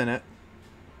thin it.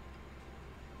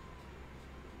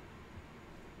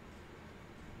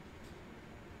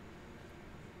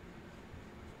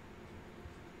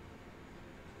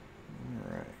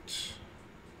 All right,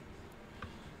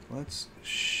 let's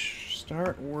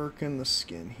start working the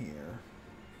skin here.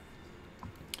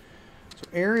 So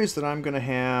areas that I'm going to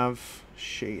have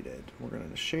shaded. We're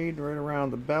going to shade right around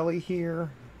the belly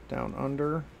here, down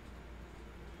under,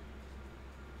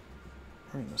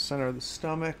 right in the center of the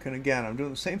stomach. And again, I'm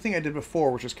doing the same thing I did before,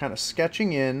 which is kind of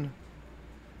sketching in,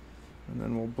 and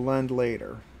then we'll blend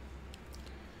later.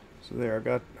 So there, I've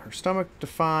got her stomach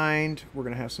defined. We're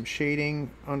going to have some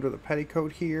shading under the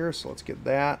petticoat here, so let's get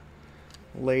that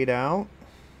laid out.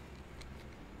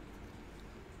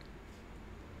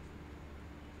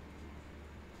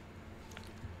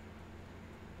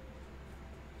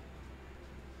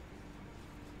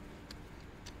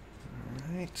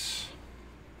 Let's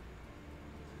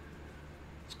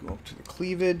go up to the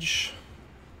cleavage.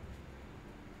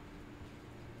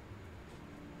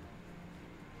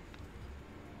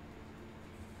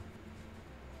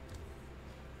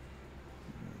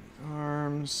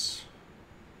 Arms.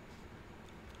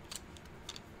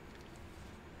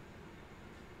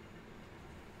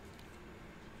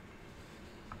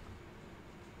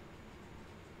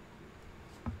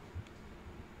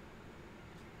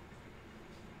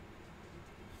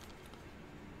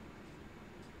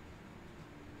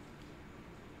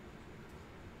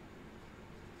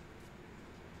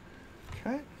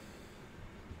 Okay.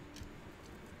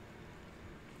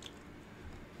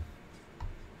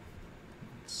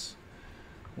 Let's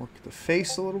work the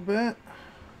face a little bit.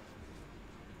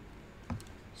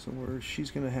 So where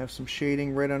she's going to have some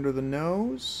shading right under the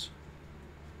nose.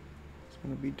 It's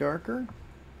going to be darker.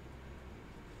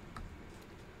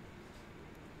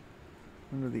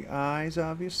 Under the eyes,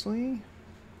 obviously.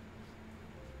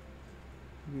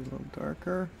 Maybe a little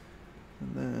darker.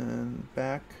 And then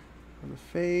back of the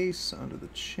face, under the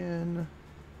chin,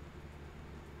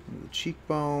 under the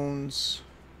cheekbones.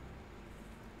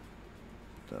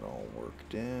 Get that all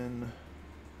worked in.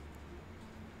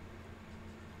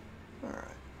 Alright.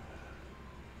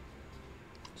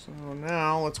 So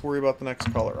now let's worry about the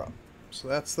next color up. So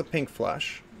that's the pink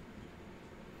flesh.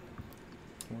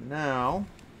 We're now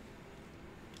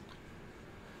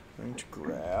going to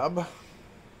grab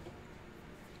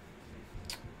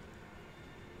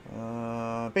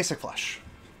basic flesh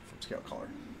from Scale Color.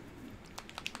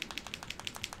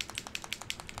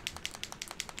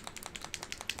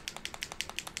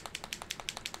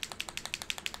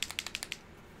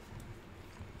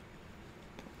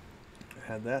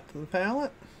 Add that to the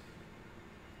palette.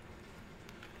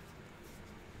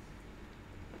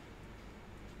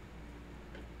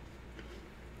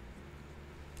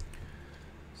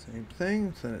 Same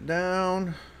thing, set it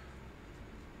down.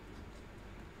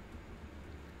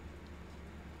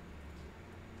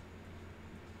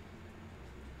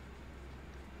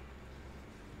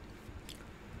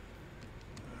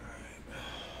 Alright,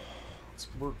 let's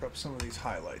work up some of these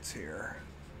highlights here.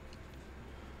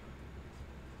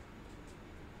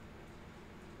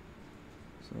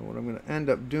 So what I'm going to end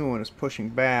up doing is pushing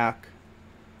back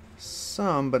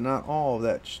some, but not all of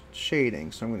that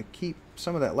shading. So I'm going to keep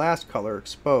some of that last color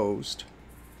exposed,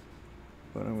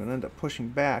 but I'm going to end up pushing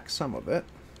back some of it,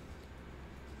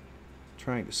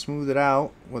 trying to smooth it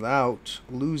out without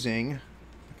losing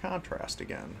the contrast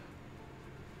again.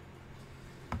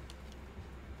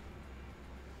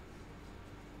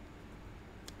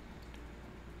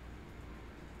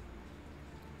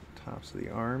 Tops of the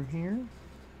arm here.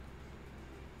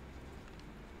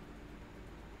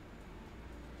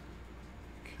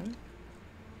 Okay.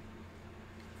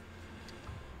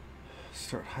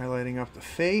 Start highlighting up the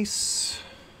face.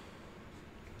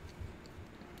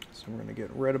 So we're going to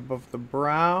get red above the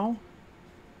brow.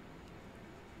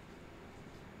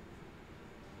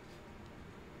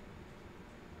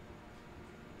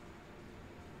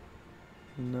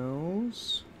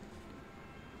 Nose.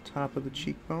 Top of the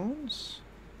cheekbones.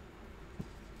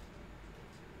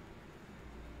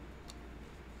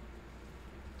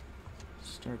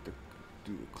 Start to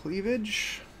do the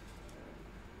cleavage.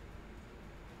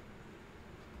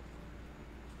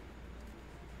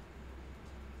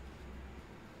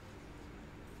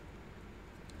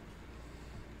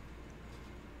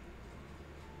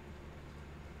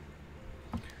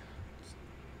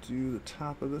 Do the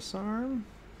top of this arm.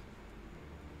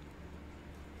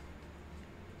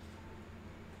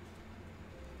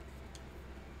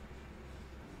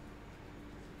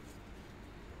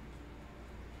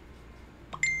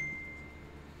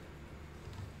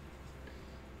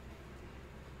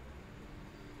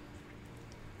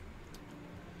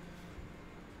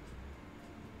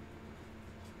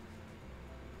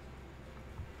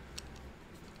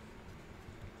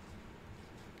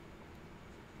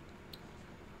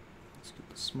 Get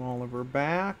the small of her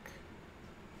back.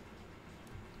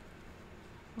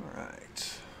 All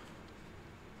right.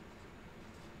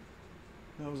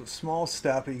 That was a small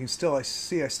step, but you can still, I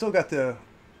still got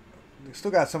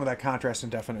some of that contrast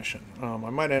and definition. I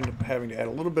might end up having to add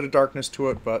a little bit of darkness to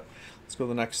it, but let's go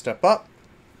the next step up.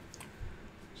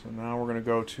 So now we're going to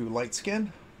go to light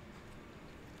skin.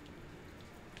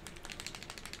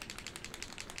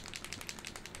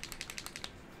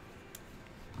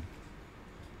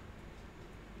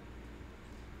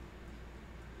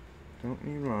 Don't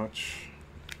need much.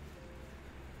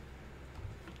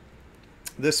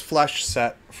 This flesh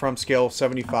set from Scale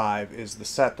 75 is the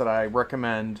set that I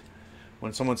recommend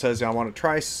when someone says, I want to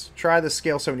try the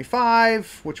Scale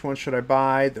 75, which one should I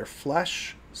buy? Their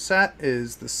flesh set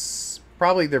is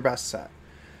probably their best set.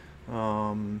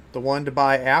 The one to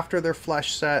buy after their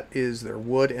flesh set is their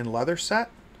wood and leather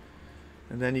set.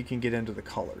 And then you can get into the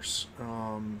colors.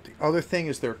 The other thing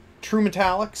is their true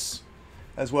metallics,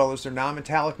 as well as their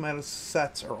non-metallic metal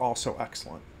sets are also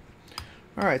excellent.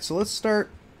 Alright, so let's start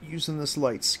using this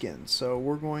light skin. So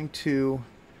we're going to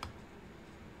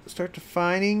start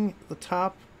defining the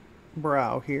top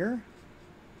brow here.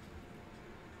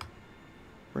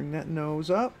 Bring that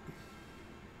nose up.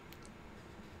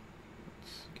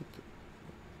 Let's get the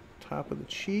top of the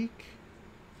cheek.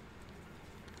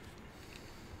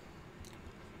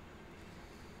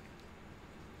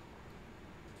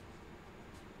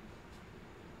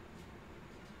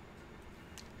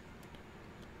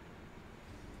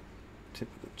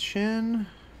 chin,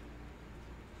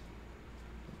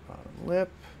 bottom lip.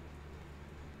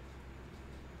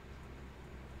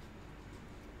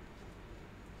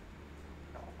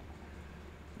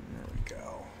 There we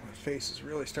go. My face is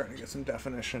really starting to get some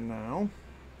definition now.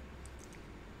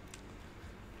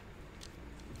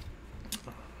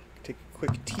 Take a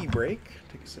quick tea break.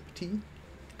 Take a sip of tea.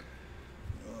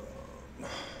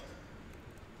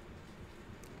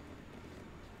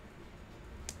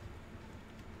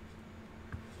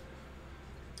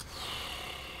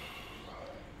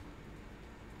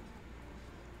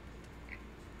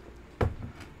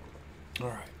 All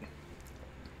right. I'm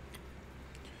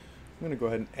going to go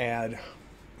ahead and add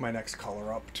my next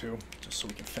color up too, just so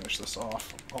we can finish this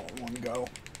off all in one go.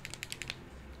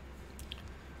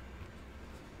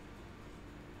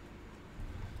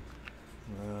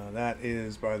 That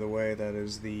is, by the way, that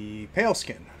is the pale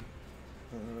skin.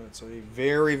 It's a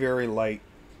very, very light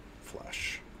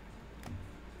flesh.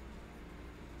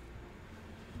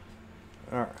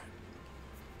 All right.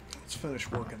 Let's finish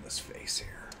working this face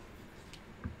here.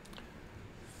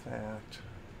 Fact,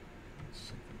 let's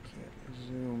see if we can't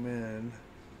zoom in.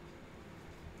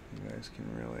 You guys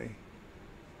can really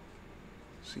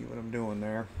see what I'm doing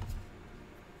there.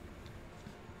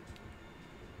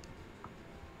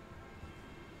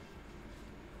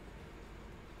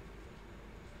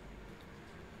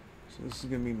 So this is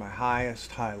going to be my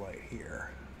highest highlight here,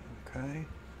 okay?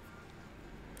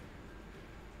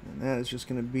 And that is just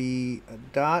going to be a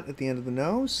dot at the end of the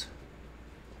nose.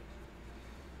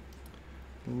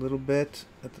 A little bit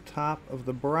at the top of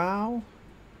the brow.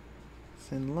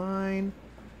 Thin line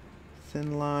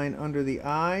under the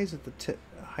eyes at the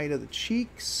height of the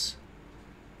cheeks.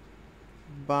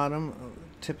 Bottom of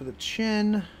the tip of the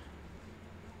chin.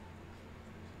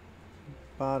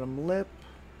 Bottom lip.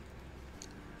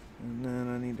 And then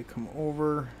I need to come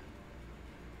over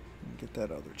and get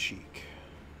that other cheek.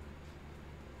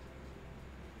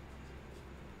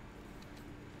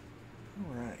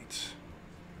 All right.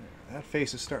 That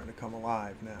face is starting to come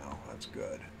alive now. That's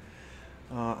good.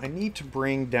 I need to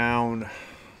bring down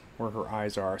where her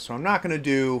eyes are. So I'm not going to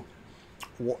do...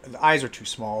 The eyes are too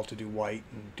small to do white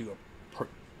and do a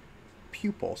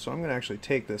pupil. So I'm going to actually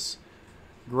take this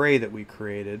gray that we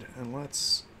created and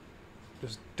let's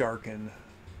just darken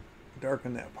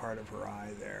that part of her eye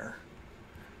there,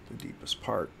 the deepest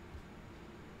part.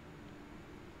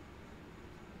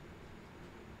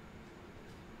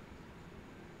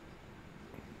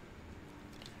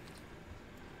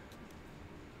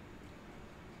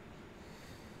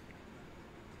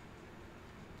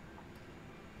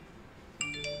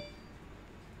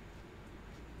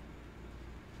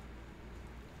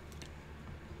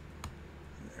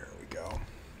 There we go.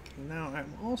 Now I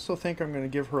also think I'm going to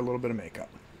give her a little bit of makeup.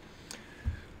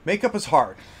 Makeup is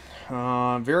hard.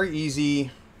 Very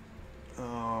easy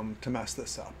to mess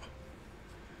this up.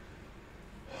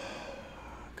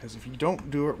 Because if you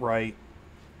don't do it right,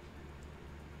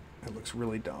 it looks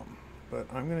really dumb. But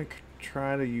I'm going to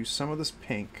try to use some of this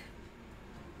pink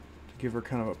to give her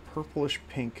kind of a purplish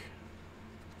pink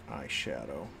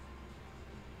eyeshadow.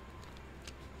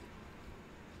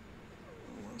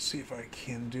 Let's see if I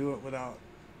can do it without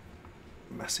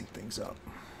messing things up.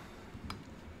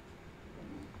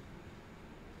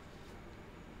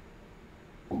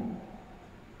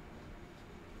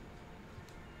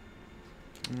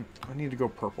 I need to go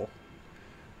purple.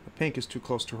 The pink is too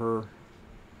close to her.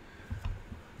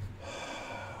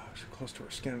 Too close to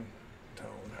her skin tone.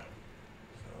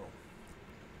 So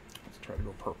let's try to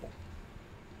go purple.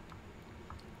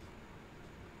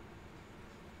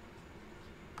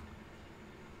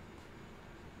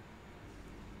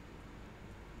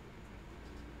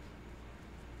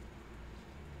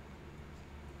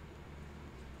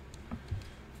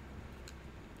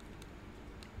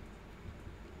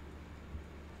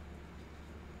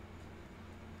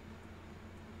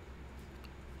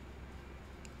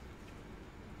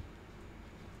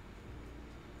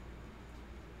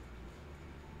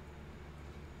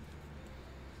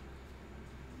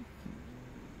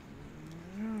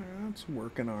 It's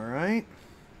working all right.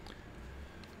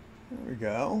 There we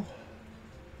go.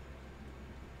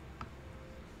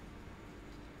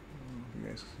 You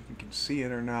guys, if you can see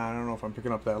it or not, I don't know if I'm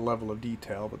picking up that level of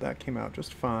detail, but that came out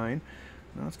just fine.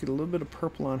 Now let's get a little bit of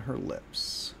purple on her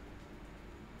lips.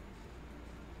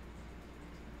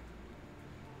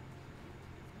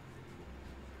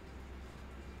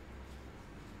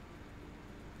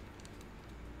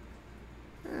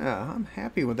 Yeah, I'm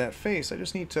happy with that face. I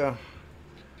just need to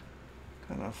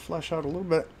kind of flesh out a little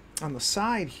bit on the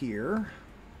side here,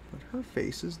 but her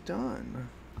face is done.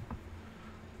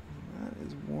 That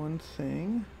is one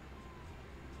thing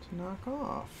to knock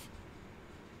off.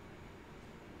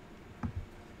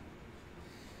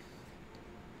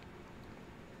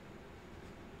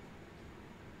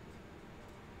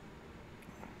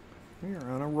 We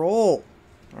are on a roll.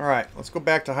 All right, let's go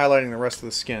back to highlighting the rest of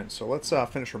the skin. So let's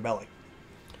finish her belly.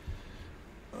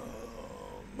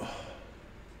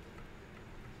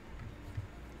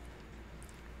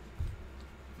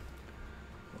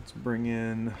 Let's bring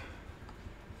in the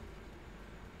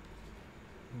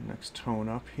next tone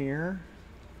up here.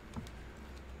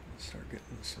 Start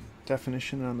getting some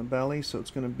definition on the belly. So it's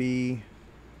going to be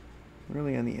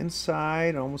really on the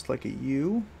inside, almost like a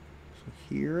U. So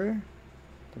here,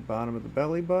 the bottom of the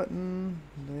belly button,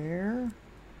 there,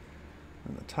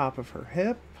 and the top of her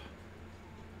hip.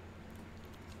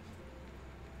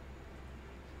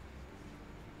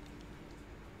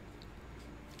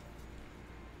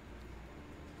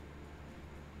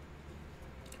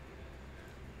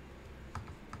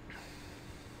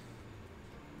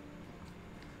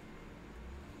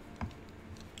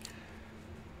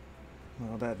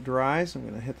 While that dries, I'm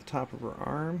going to hit the top of her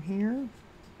arm here.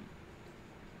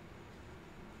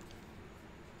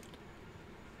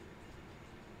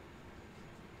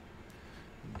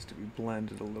 It needs to be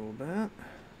blended a little bit,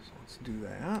 so let's do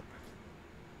that.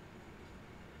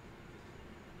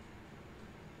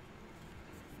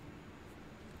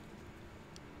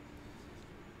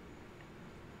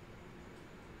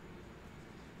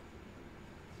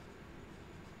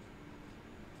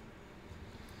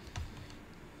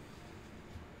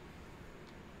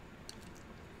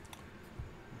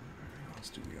 Let's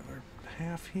do the other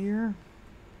half here.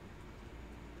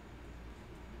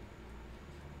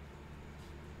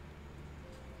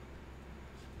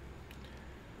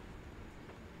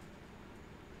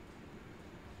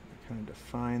 Kind of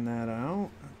define that out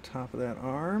at the top of that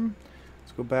arm.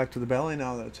 Let's go back to the belly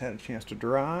now that it's had a chance to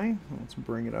dry. Let's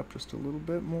bring it up just a little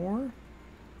bit more.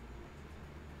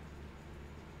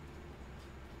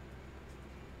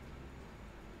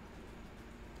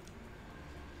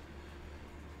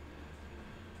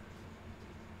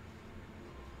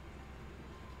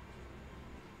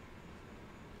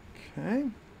 Okay.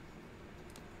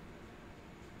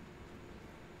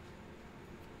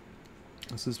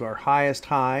 This is our highest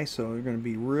high, so we're going to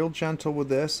be real gentle with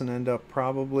this and end up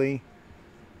probably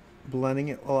blending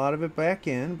a lot of it back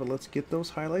in, but let's get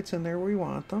those highlights in there where we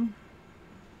want them.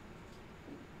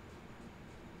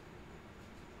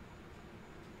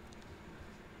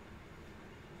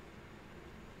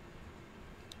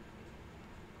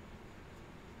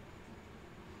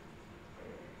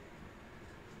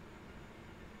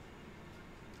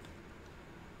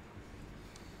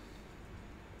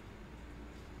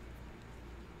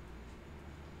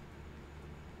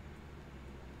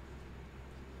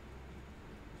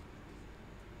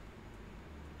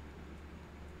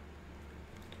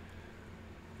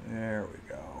 There we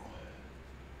go.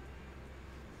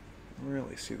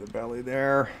 Really see the belly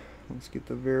there. Let's get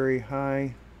the very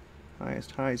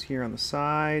highest highs here on the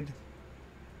side.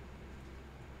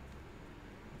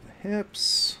 The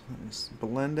hips. Let's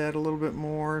blend that a little bit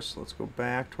more. So let's go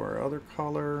back to our other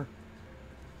color.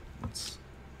 Let's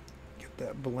get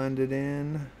that blended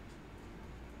in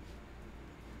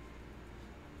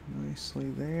nicely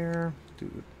there.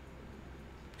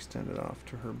 Extend it off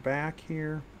to her back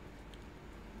here.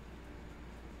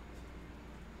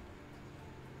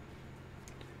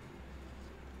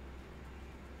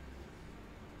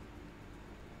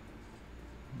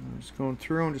 Just going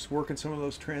through and just working some of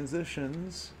those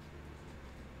transitions,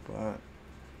 but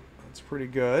that's pretty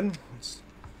good. Let's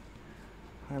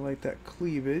highlight that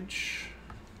cleavage.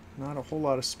 Not a whole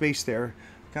lot of space there.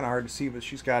 Kind of hard to see, but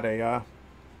she's got a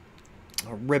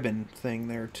ribbon thing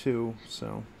there too.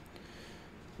 So,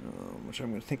 which I'm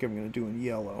going to do in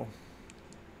yellow.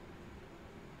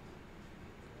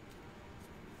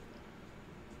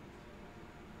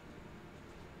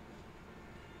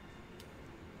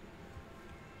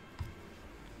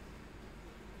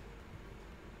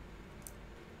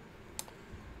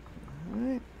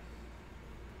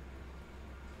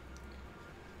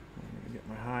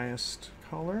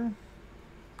 Color.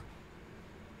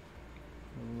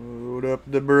 Load up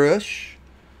the brush.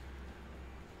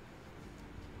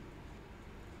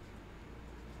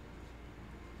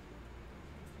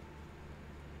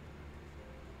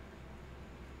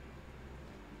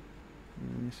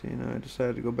 And you see, now I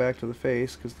decided to go back to the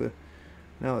face because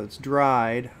now that it's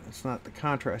dried, the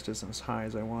contrast isn't as high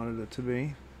as I wanted it to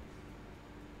be.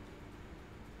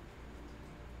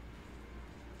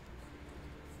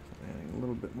 Adding a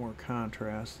little bit more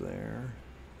contrast there.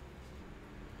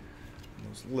 And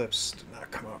those lips did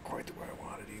not come out quite the way I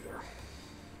wanted either.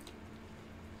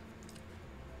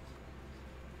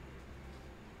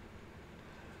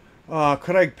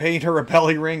 Could I paint her a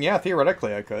belly ring? Yeah,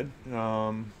 theoretically I could.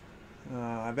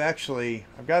 I've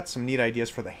got some neat ideas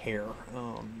for the hair.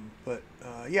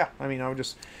 Yeah, I mean, I would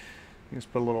just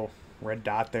put a little red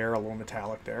dot there, a little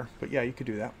metallic there. But yeah, you could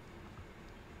do that.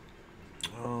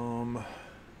 Alright,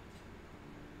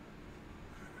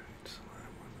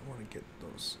 I want to get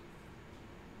those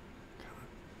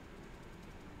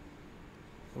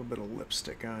a little bit of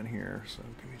lipstick on here, so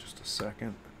give me just a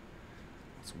second.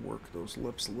 Let's work those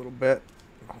lips a little bit.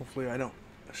 Hopefully I don't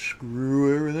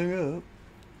screw everything up.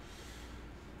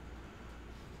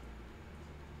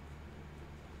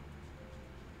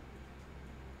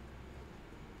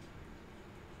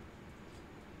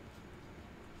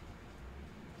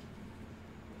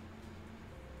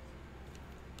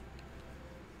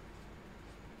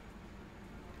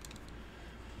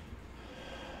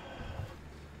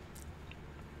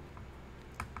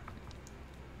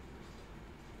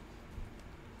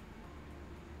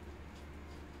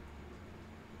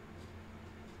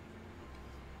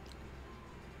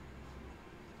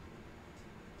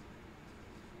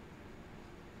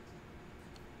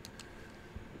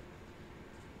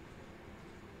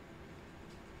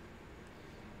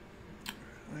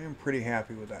 I am pretty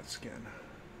happy with that skin.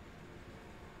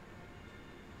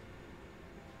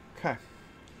 Okay.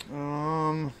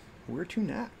 Where to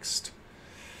next?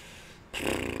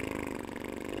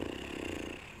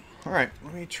 Alright,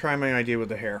 let me try my idea with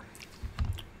the hair.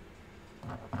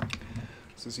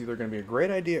 This is either going to be a great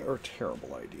idea or a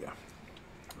terrible idea.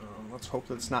 Let's hope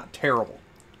that it's not terrible.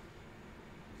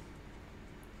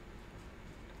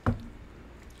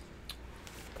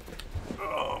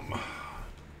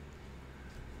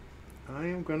 I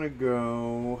am going to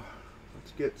go...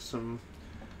 Let's get some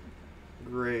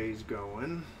grays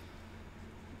going.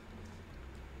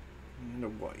 And a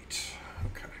white.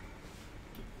 Okay.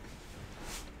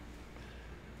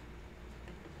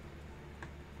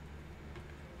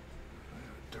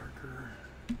 Darker.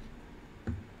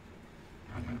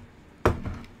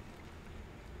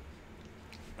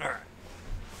 Alright.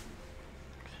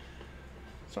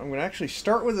 So I'm going to actually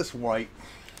start with this white.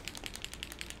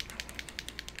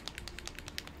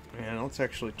 And let's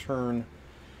actually turn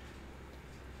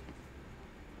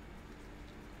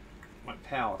my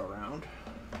palette around.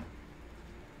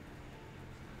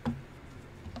 And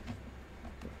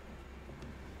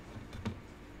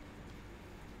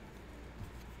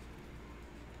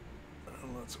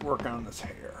let's work on this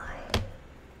hair.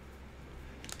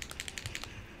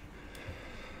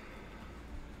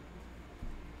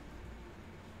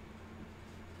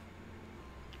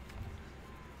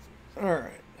 All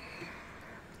right.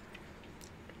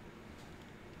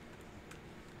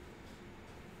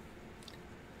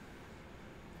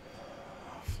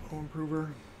 Flow improver.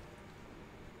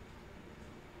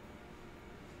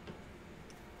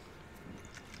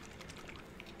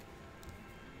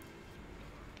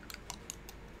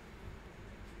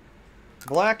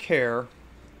 Black hair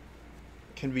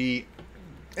can be,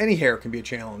 any hair can be a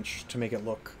challenge to make it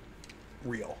look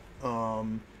real. So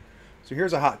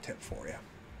here's a hot tip for you.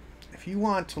 If you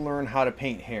want to learn how to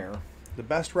paint hair, the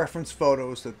best reference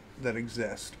photos that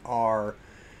exist are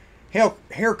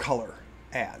hair color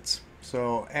ads.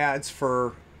 So ads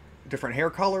for different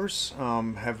hair colors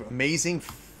have amazing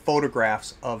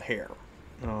photographs of hair.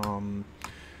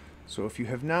 So if you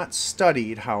have not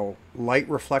studied how light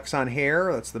reflects on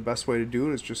hair, that's the best way to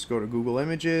do it, is just go to Google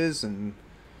Images and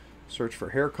search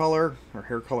for hair color or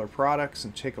hair color products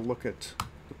and take a look at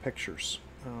the pictures.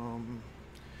 And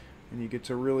you get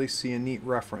to really see a neat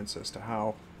reference as to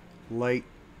how light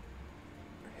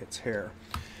hits hair.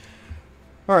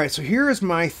 Alright, so here is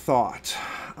my thought.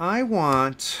 I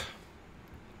want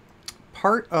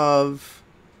part of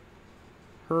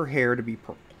her hair to be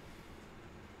purple.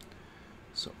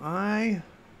 So I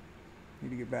need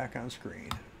to get back on screen.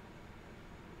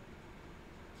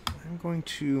 I'm going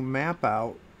to map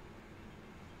out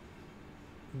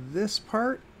this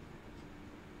part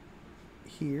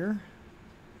here,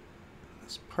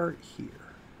 this part here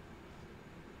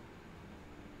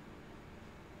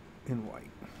in white.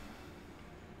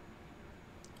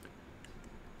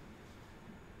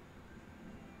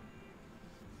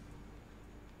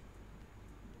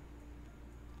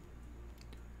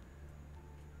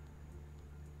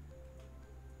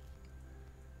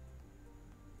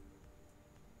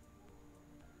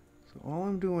 So all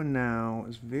I'm doing now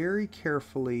is very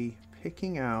carefully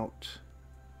picking out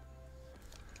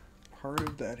part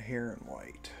of that hair in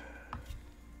white.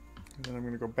 And then I'm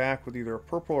going to go back with either a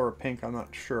purple or a pink, I'm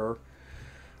not sure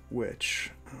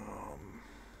which,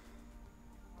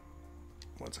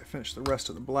 once I finish the rest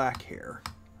of the black hair.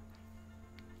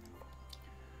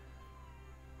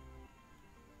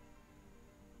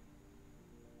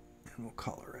 and we'll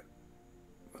color it.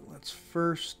 But let's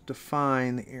first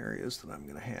define the areas that I'm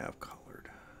going to have colored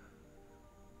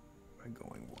by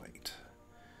going white.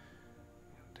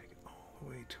 Take it all the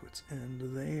way to its end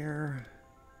there.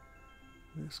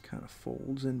 This kind of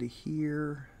folds into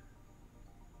here.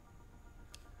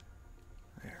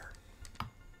 There. I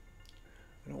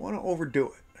don't want to overdo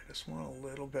it. I just want a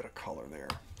little bit of color there.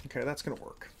 Okay, that's going to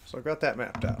work. So I've got that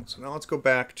mapped out. So now let's go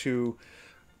back to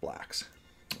blacks.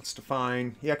 Let's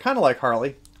define, yeah, kind of like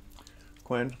Harley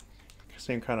Quinn.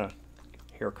 Same kind of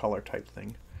hair color type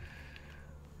thing.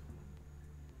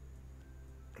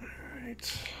 All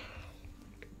right.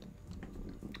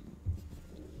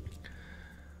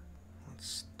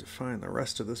 Let's define the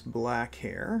rest of this black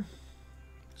hair.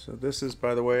 So this is,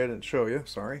 by the way, I didn't show you,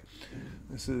 sorry.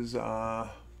 This is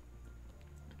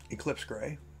Eclipse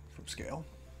Gray from Scale.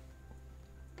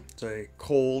 It's a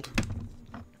cold,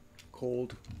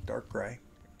 dark gray.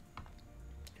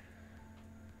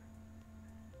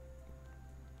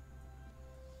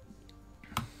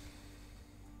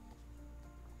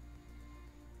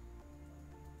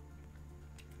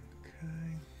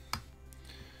 Okay.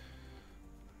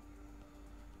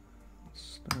 Let's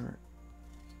start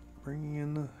bringing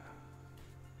in the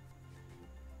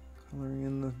coloring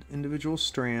in the individual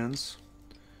strands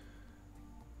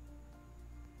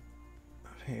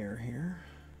of hair here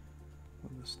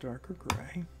with this darker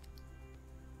gray,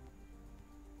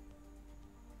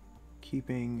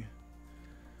 keeping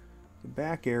the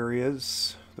back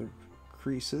areas, the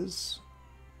creases,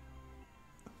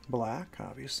 black,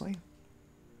 obviously.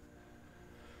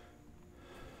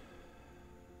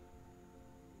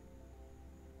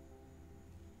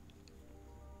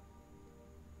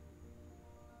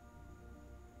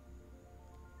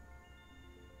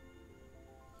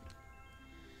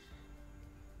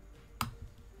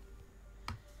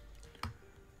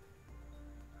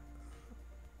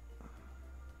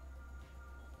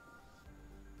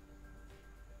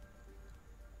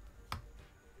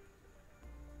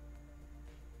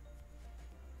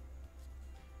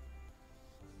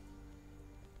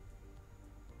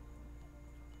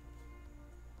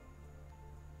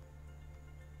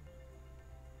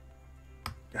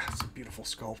 God, it's a beautiful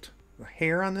sculpt. The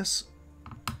hair on this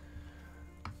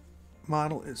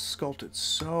model is sculpted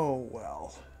so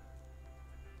well.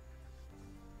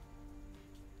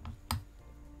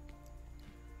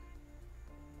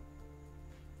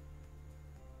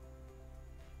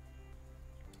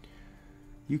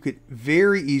 You could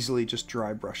very easily just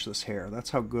dry brush this hair. That's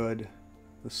how good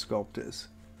the sculpt is.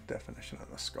 Definition on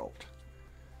the sculpt.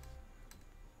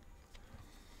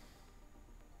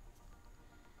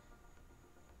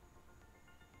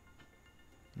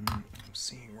 I'm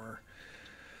seeing where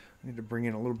I need to bring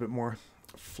in a little bit more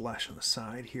flesh on the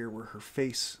side here where her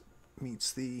face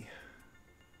meets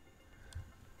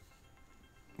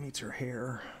her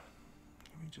hair.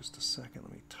 Give me just a second.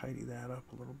 Let me tidy that up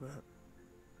a little bit.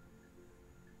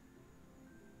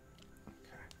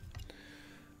 Okay.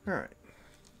 All right.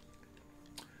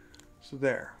 So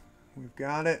there. We've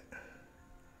got it.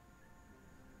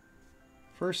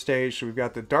 First stage, so we've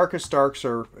got the darkest darks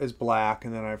is black,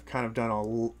 and then I've kind of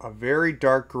done a very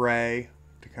dark gray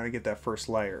to kind of get that first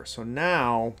layer. So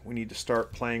now we need to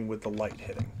start playing with the light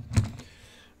hitting.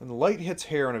 And the light hits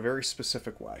hair in a very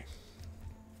specific way.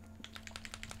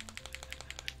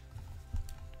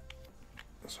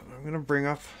 So I'm going to bring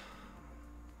up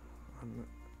a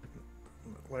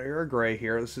layer of gray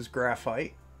here. This is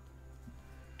graphite.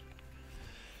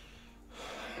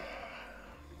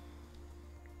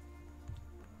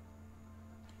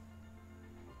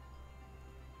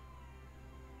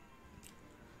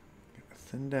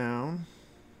 Thin down.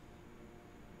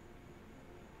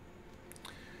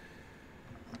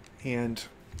 And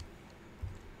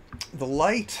the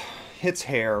light hits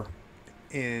hair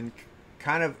in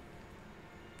kind of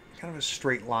a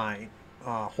straight line,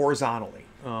 horizontally.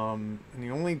 And the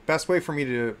only best way for me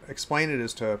to explain it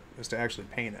is to actually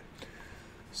paint it.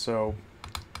 So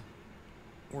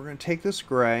we're going to take this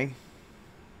gray.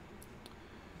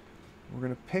 We're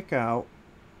going to pick out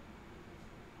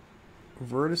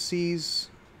vertices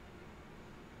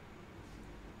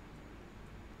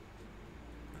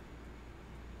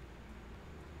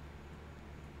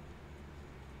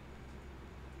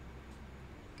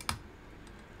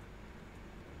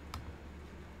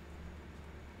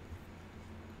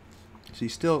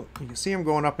so you can see I'm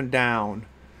going up and down,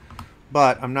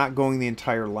 but I'm not going the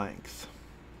entire length.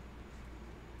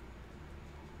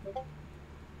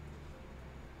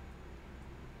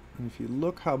 And if you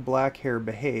look how black hair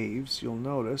behaves, you'll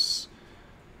notice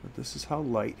that this is how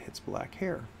light hits black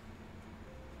hair.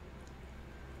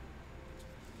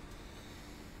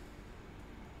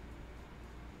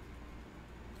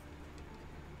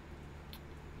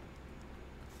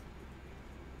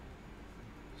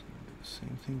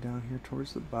 Same thing down here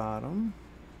towards the bottom.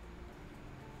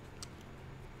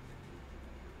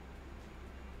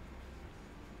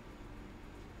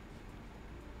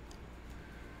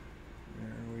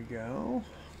 There we go.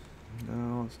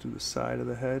 Now let's do the side of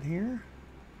the head here.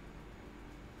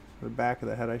 The back of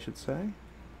the head, I should say.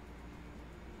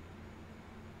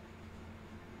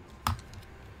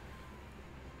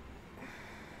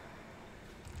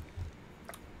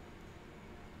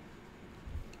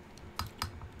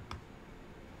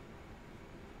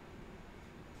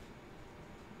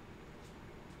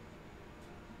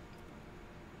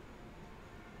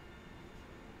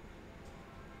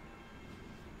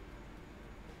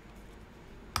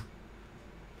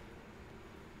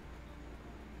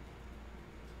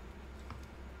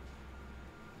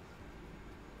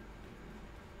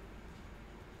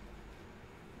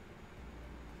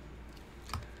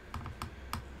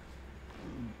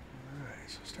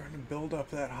 So starting to build up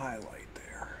that highlight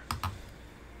there.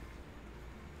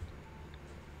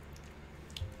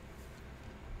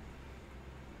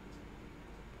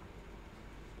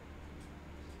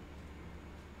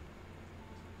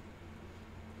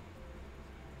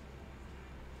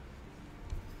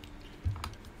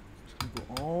 Just gonna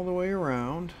go all the way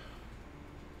around.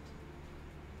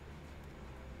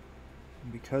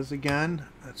 And because again,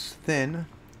 that's thin,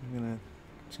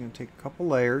 it's gonna take a couple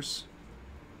layers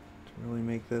to really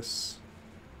make this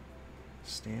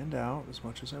stand out as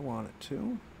much as I want it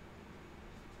to.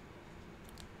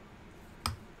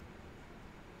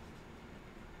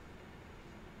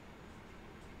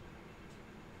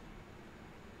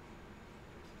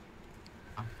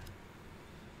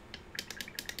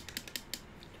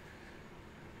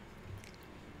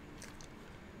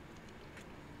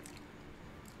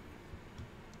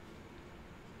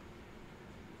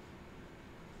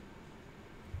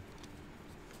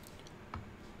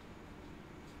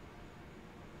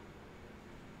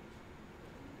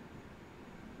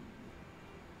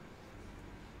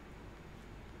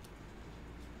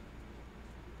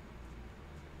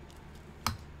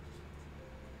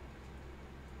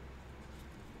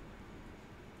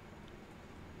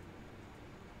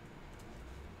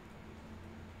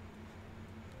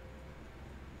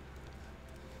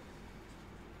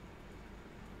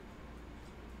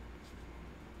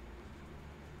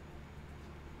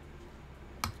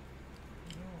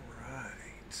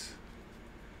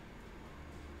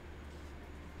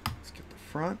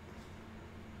 Front.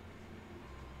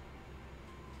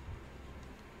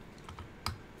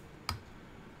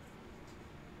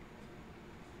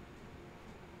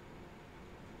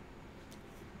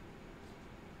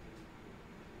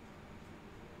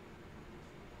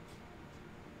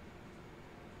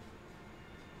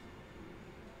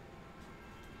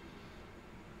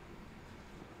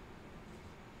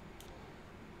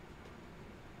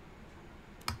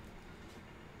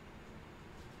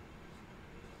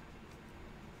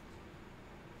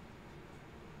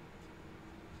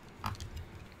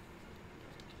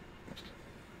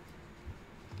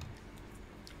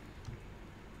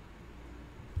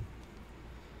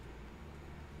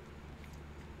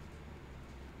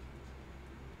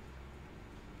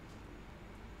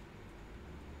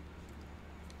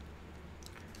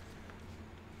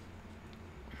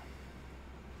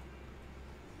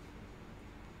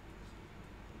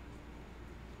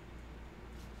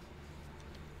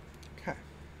 Okay.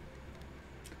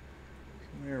 So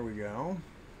there we go.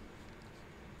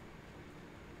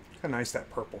 How nice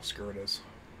that purple skirt is.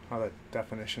 How that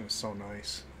definition is so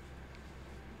nice.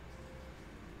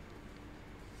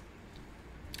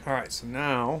 Alright, so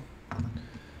now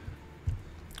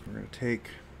we're going to take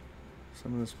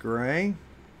some of this gray and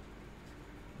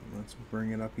let's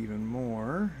bring it up even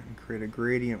more and create a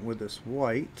gradient with this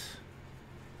white.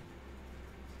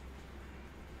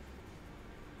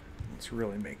 Let's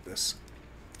really make this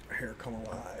hair come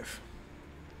alive.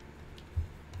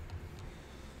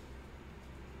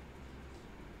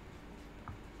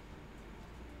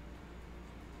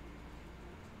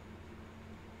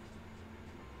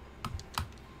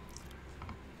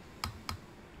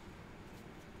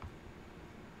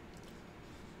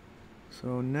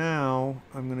 So now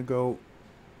I'm going to go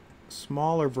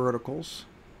smaller verticals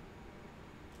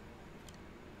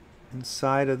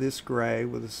inside of this gray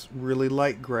with this really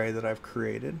light gray that I've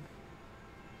created.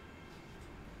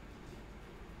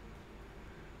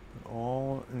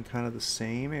 All in kind of the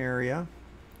same area.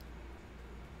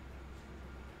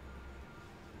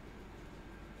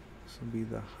 This will be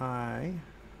the high.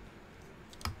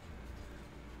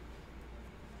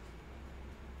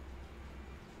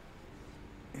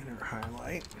 Inner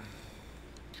highlight.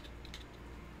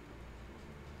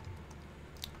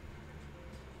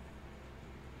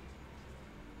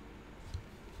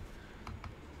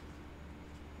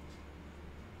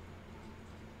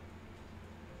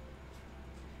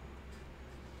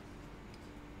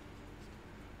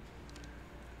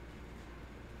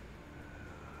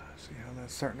 See how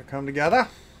that's starting to come together?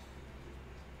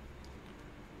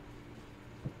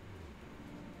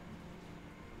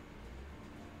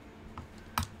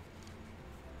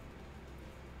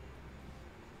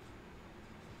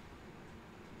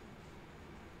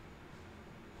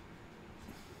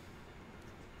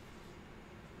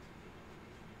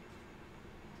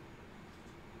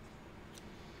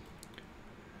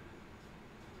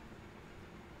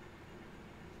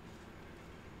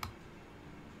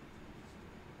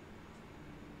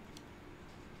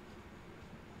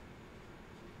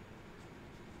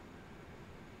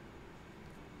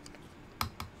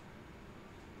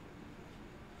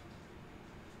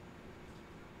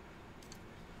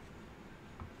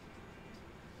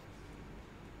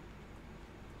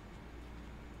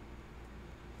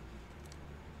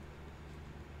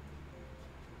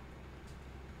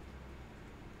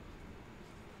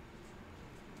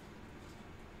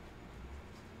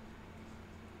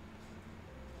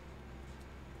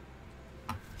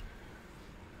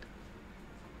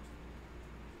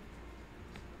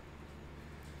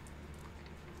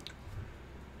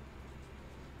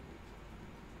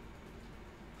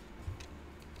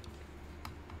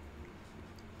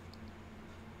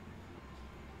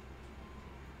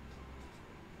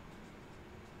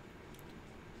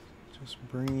 Just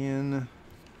bring in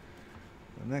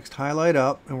the next highlight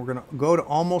up, and we're going to go to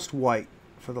almost white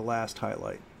for the last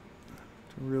highlight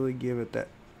to really give it that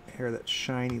hair, that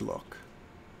shiny look,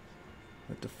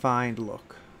 that defined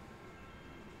look.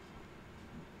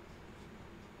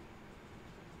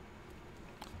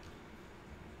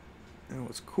 And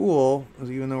what's cool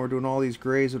is, even though we're doing all these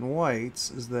grays and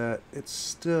whites, is that it's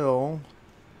still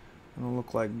going to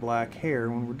look like black hair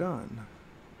when we're done.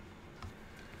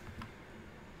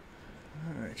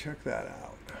 Alright, check that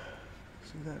out.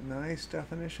 See that nice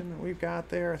definition that we've got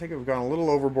there? I think we've gone a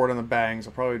little overboard on the bangs.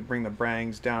 I'll probably bring the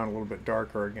bangs down a little bit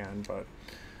darker again, but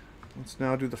let's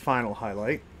now do the final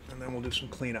highlight, and then we'll do some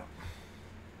cleanup.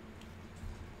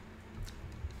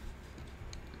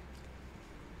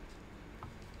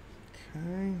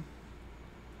 Okay.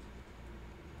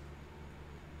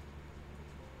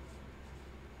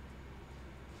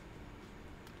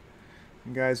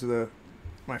 And guys,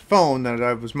 my phone that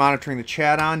I was monitoring the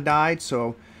chat on died,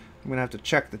 so I'm going to have to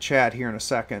check the chat here in a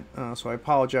second. So I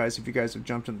apologize if you guys have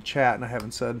jumped in the chat and I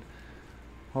haven't said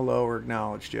hello or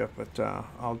acknowledged you, but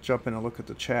I'll jump in and look at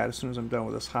the chat as soon as I'm done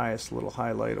with this highest little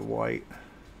highlight of white.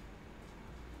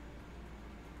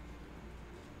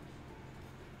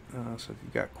 So if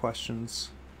you've got questions,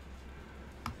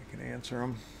 I can answer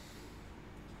them.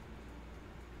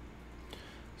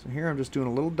 So here I'm just doing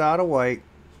a little dot of white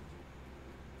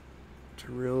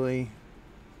to really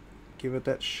give it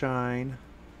that shine.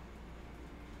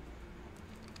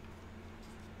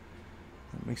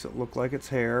 That makes it look like it's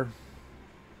hair.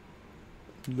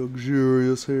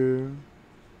 Luxurious hair.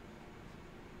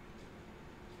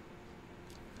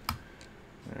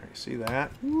 There, you see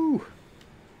that? Woo!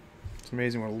 It's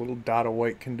amazing what a little dot of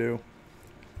white can do.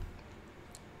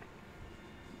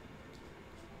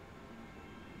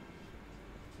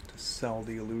 To sell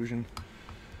the illusion.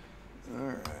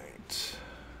 Alright.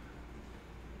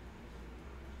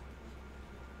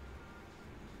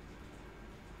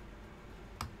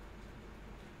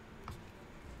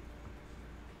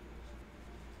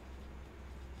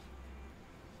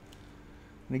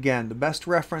 And again, the best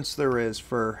reference there is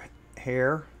for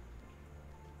hair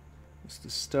is to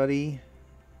study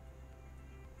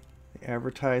the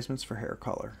advertisements for hair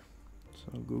color.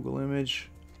 So Google image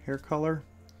hair color.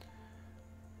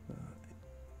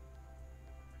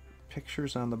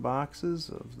 Pictures on the boxes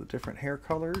of the different hair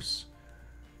colors.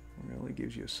 It really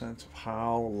gives you a sense of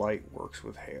how light works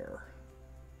with hair.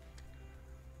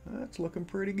 That's looking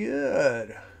pretty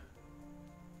good.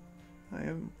 I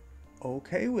am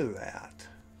okay with that.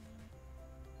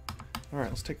 Alright,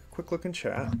 let's take a quick look in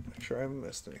chat. Make sure I haven't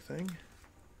missed anything.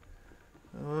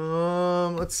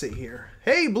 Let's see here.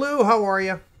 Hey, Blue, how are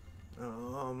you?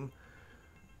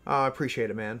 I appreciate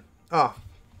it, man. Oh,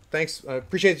 thanks. I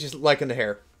appreciate you liking the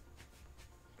hair.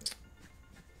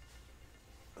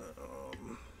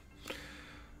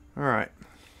 Alright.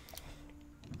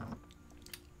 I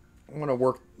want to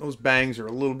work. Those bangs are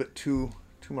a little bit too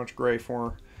much gray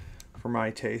for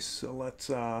my taste. So let's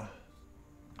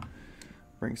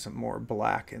bring some more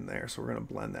black in there. So we're going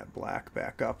to blend that black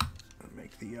back up and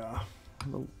make the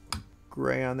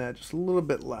gray on that just a little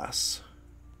bit less.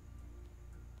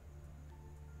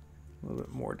 A little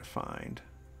bit more defined.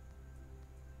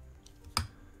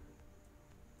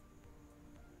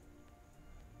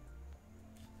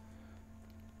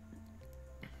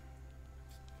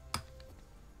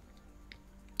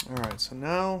 Alright, so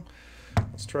now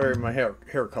let's let's try my hair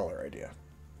color idea.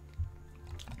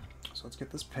 So let's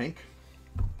get this pink.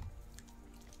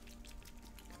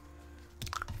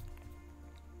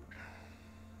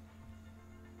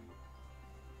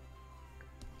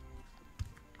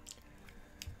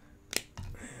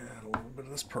 Add a little bit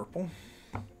of this purple.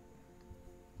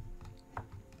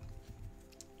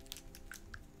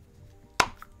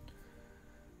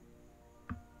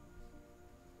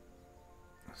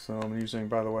 So I'm using,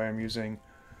 by the way, I'm using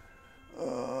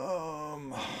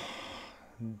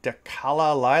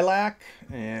Decala Lilac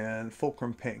and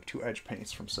Fulcrum Pink, 2 edge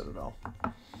paints from Citadel.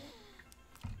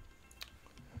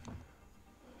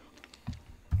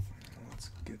 Let's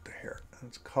get the hair.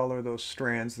 Let's color those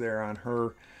strands there on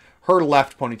her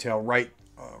left ponytail, right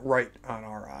on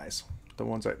our eyes.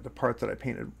 The part that I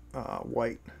painted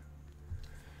white.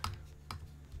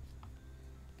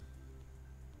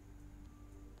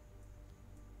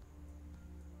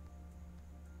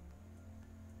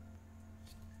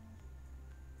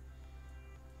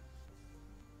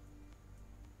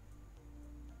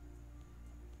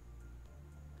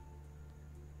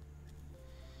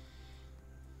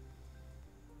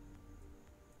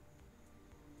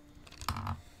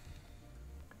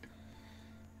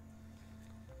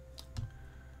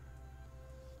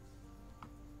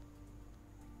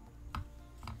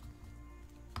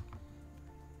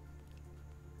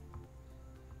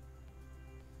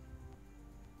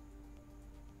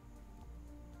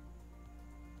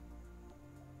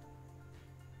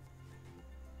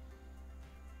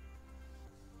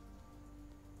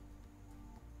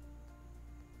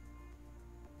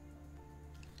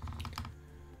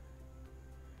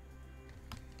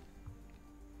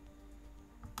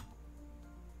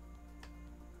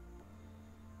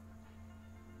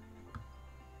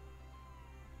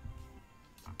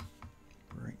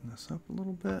 Brighten this up a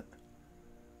little bit.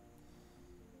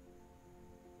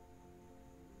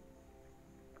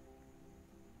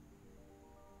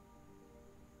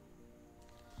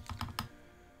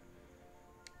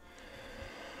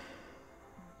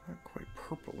 Not quite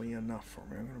purpley enough for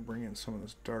me. I'm going to bring in some of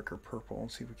this darker purple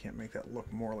and see if we can't make that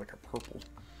look more like a purple.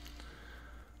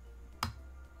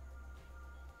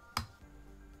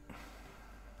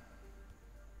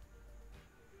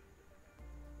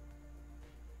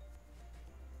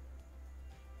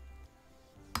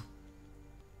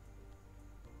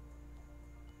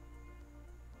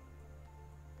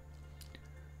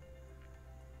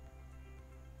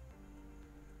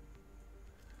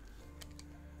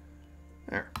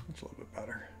 There, that's a little bit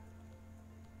better.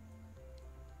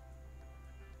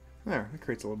 There, that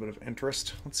creates a little bit of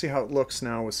interest. Let's see how it looks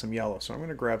now with some yellow. So I'm going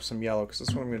to grab some yellow because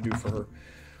that's what I'm going to do for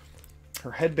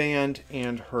her headband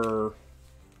and her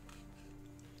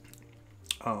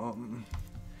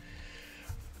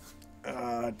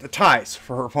the ties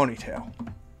for her ponytail.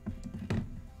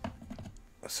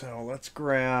 So let's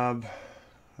grab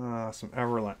some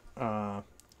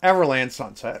Everland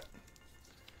Sunset.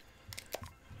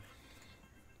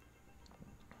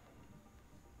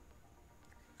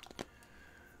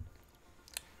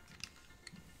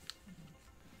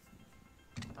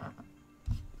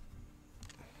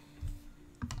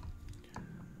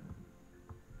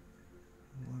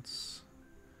 Let's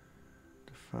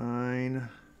define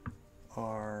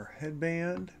our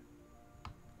headband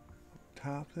up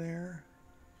top there.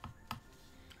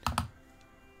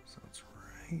 So it's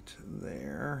right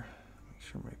there. Make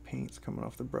sure my paint's coming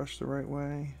off the brush the right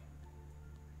way.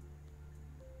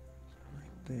 So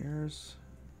right there's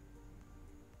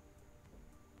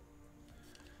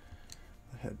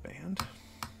the headband.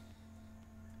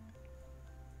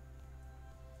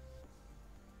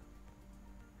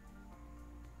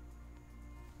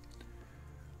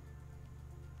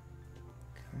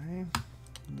 Okay,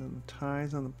 and then the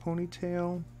ties on the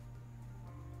ponytail.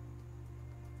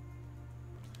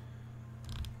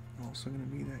 Also going to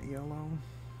be that yellow.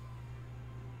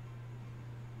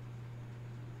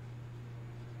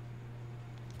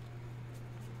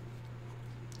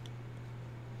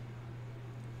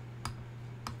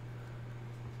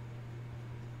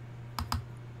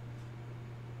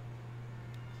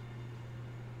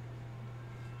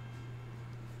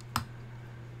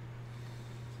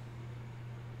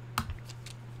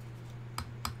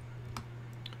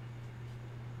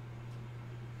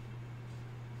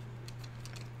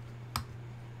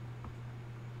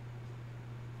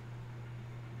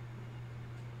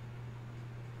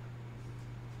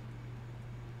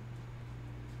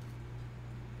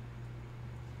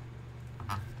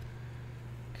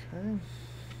 Okay,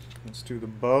 let's do the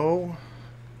bow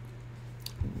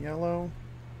in yellow.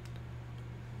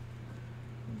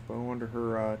 Bow under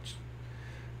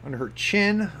her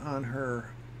chin, on her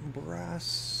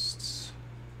breasts.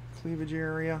 cleavage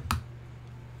area.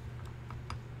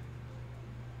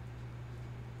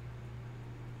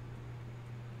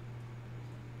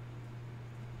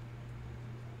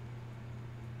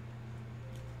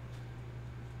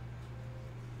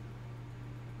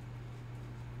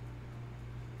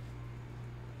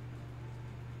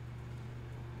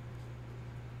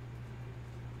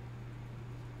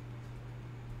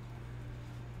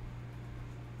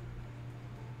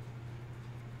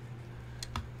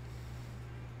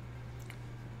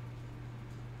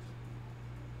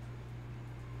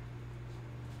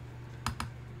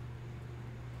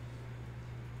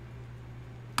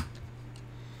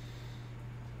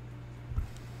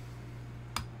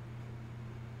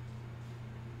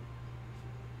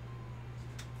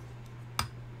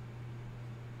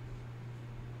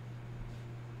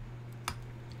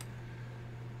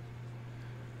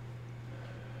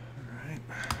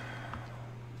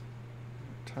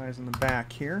 Ties in the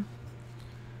back here.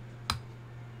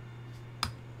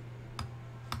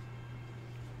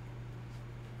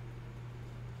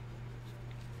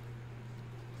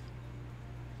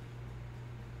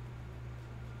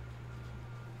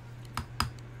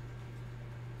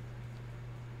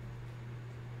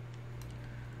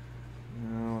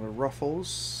 Now the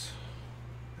ruffles,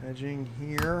 edging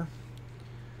here,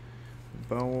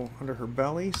 bow under her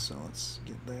belly, so let's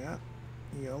get that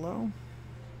yellow.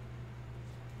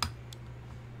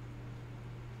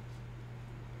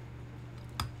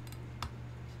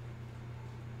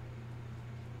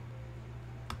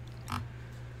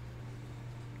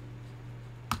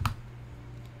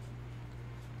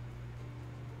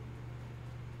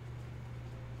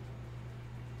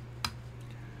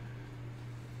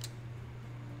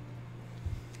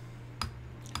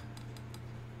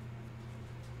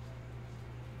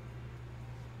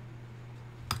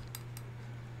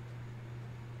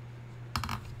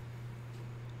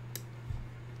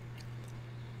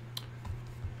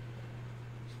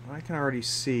 I can already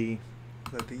see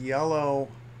that the yellow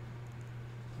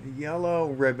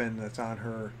ribbon that's on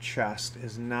her chest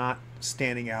is not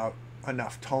standing out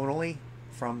enough tonally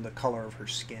from the color of her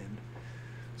skin.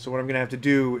 So what I'm going to have to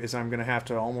do is I'm going to have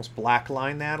to almost black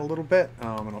line that a little bit,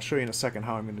 and I'll show you in a second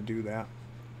how I'm going to do that.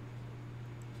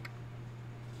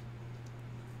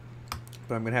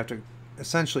 But I'm going to have to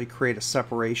essentially create a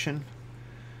separation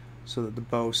so that the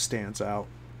bow stands out.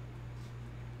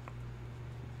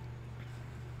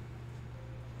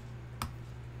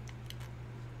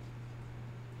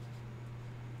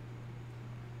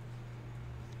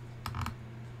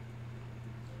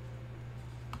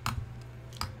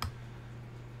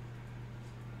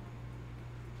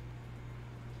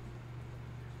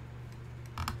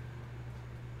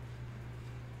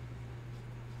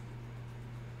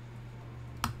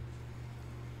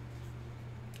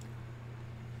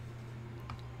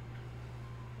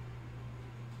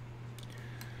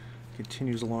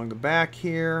 Continues along the back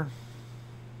here.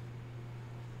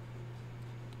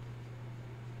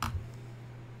 Be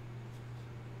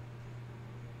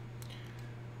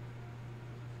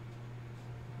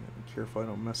careful I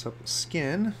don't mess up the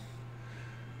skin.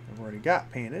 I've already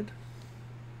got painted.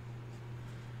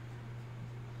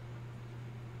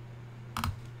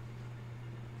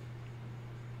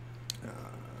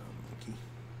 Monkey.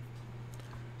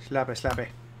 Slappy, slappy.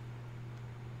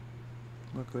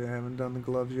 Luckily I haven't done the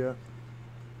gloves yet.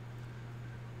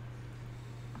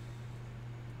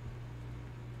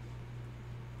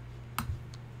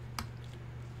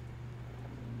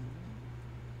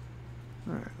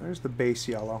 Alright, there's the base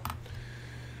yellow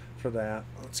for that.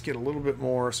 Let's get a little bit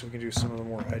more so we can do some of the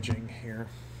more edging here.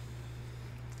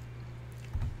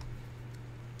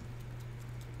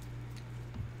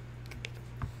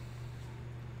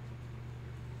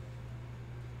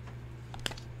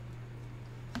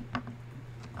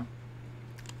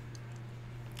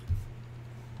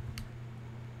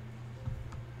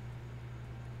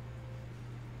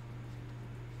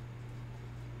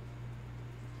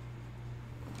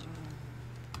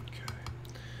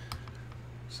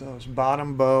 So this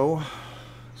bottom bow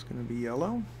is going to be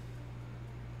yellow.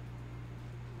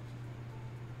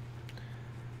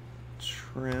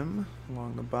 Trim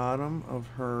along the bottom of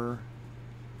her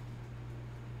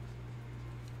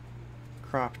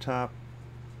crop top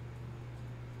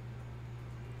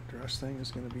dress thing is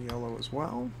going to be yellow as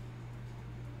well.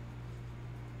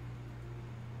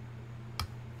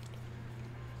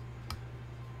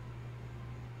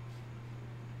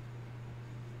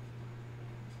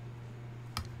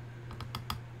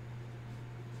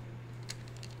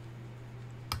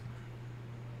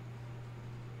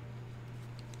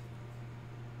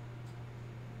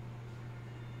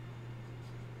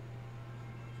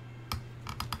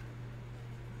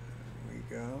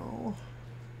 go.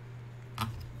 I'm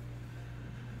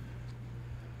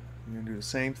going to do the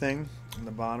same thing in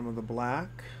the bottom of the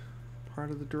black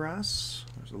part of the dress.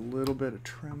 There's a little bit of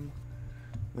trim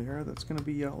there that's going to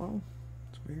be yellow.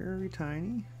 It's very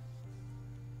tiny.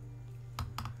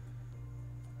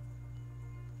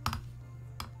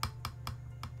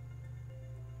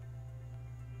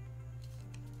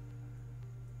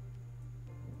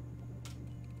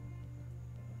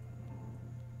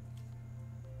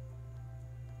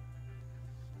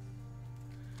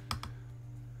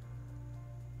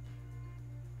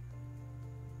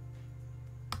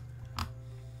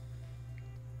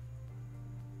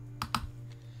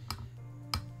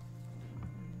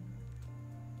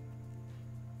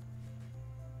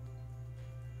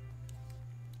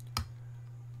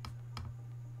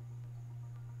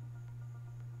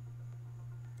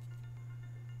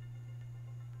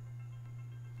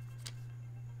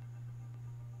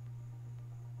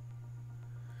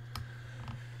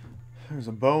 There's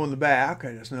a bow in the back,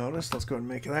 I just noticed. Let's go ahead and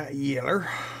make that yeller.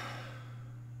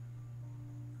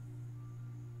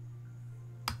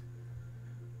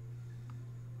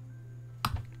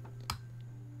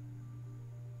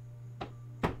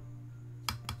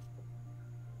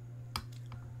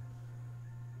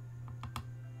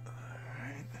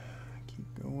 Alright, keep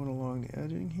going along the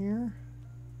edging here.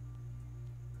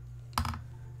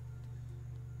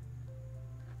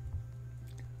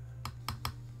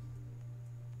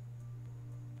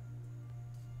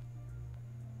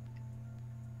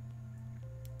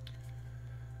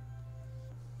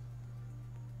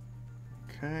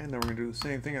 Okay, and then we're going to do the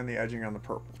same thing on the edging on the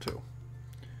purple too.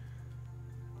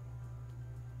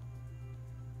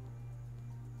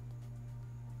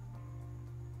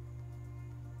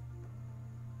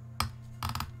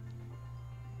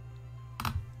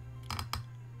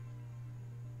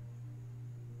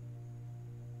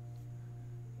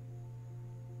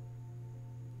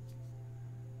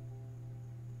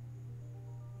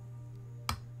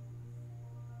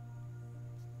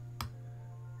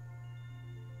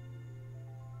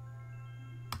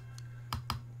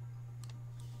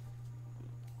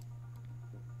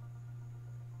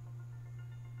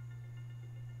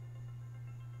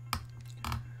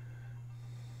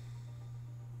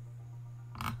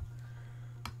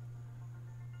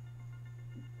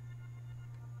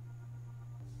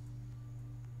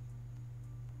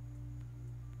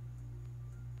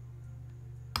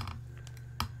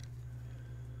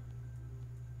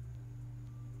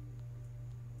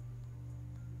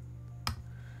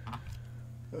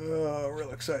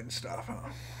 Real exciting stuff, huh?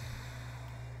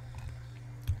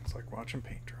 It's like watching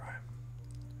paint dry.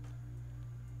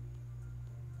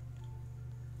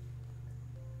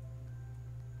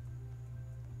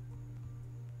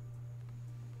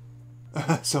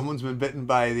 Someone's been bitten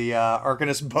by the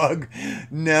Arcanist bug.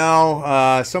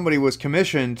 No, somebody was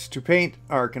commissioned to paint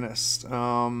Arcanist.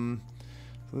 So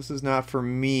this is not for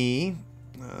me.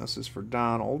 This is for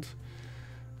Donald.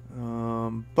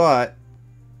 But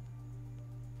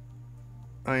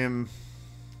I am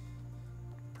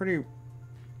pretty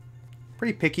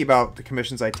picky about the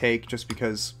commissions I take, just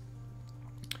because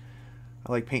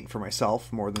I like painting for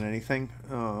myself more than anything.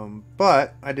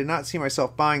 But I did not see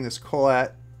myself buying this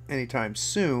Colette anytime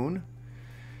soon,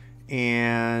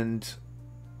 and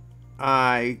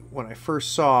when I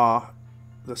first saw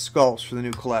the sculpts for the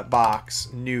new Colette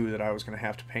box, knew that I was going to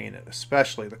have to paint it,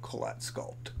 especially the Colette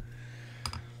sculpt.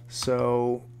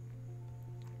 So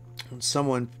when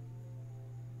someone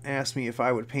asked me if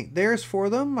I would paint theirs for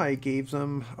them, I gave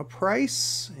them a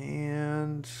price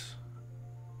and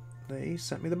they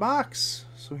sent me the box.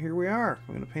 So here we are.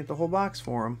 I'm going to paint the whole box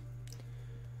for them,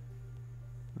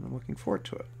 and I'm looking forward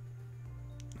to it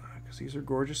because these are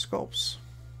gorgeous sculpts.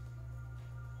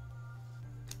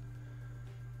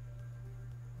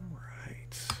 All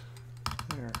right,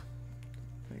 there.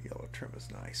 The yellow trim is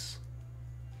nice.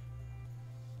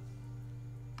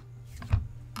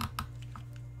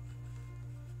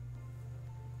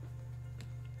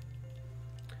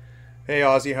 Hey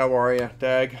Ozzy, how are you?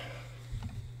 Dag.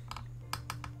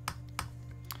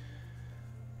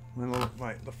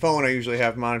 The phone I usually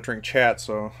have monitoring chat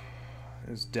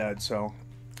is dead, so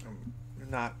I'm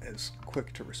not as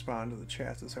quick to respond to the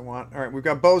chats as I want. All right, we've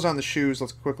got bows on the shoes.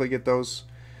 Let's quickly get those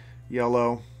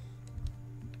yellow.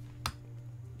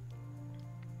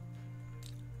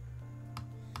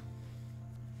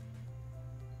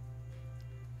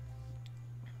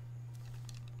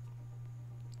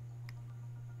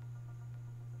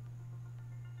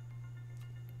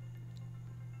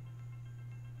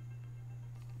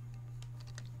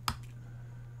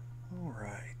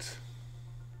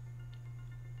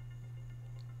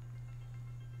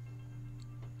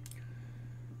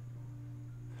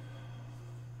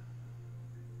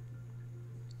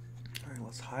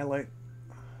 let's highlight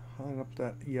up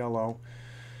that yellow.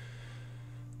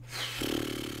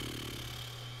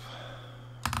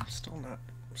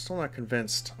 Still not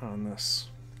convinced on this,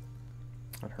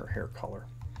 on her hair color.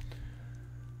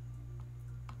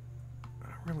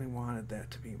 I really wanted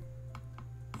that to be, you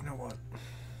know what?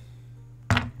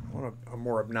 I want a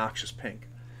more obnoxious pink.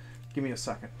 Give me a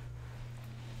second.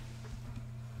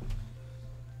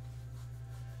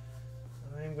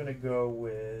 I'm going to go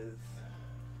with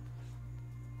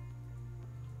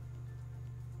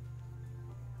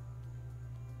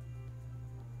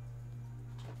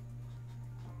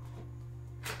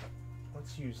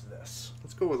let's use this.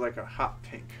 Let's go with like a hot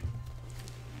pink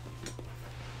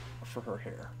for her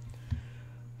hair.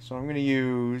 So I'm going to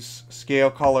use Scale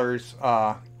Colors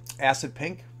Acid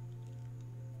Pink.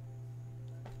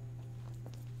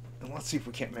 And let's see if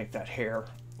we can't make that hair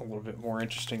a little bit more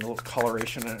interesting, a little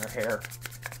coloration in her hair.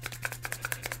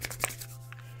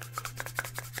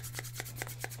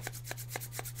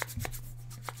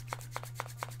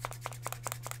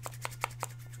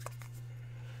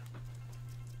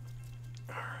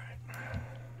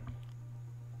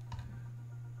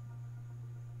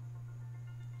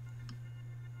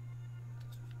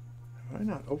 Have I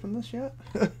not opened this yet?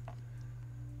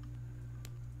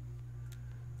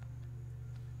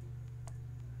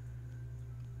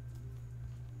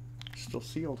 Still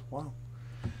sealed. Wow.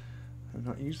 I've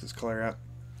not used this color yet.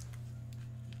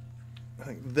 I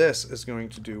think this is going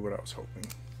to do what I was hoping,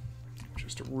 which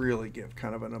is to really give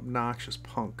kind of an obnoxious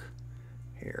punk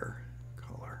hair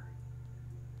color.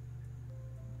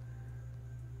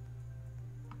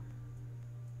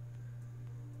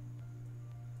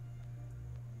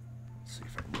 Let's see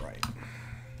if I'm right.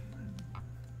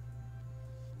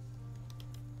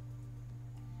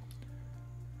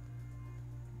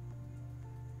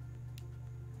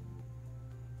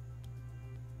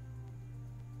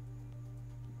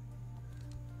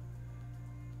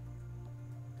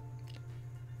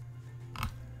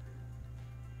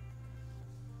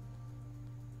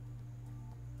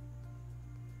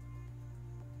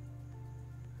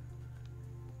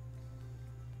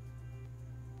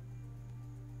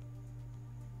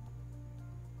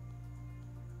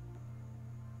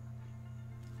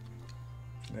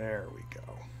 There we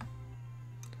go.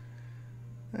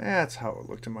 That's how it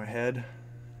looked in my head.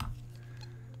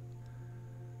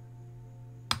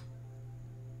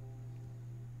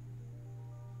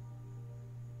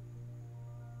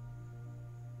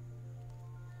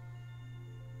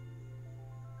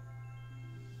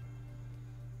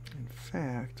 In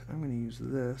fact, I'm going to use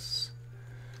this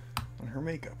on her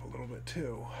makeup a little bit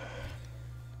too.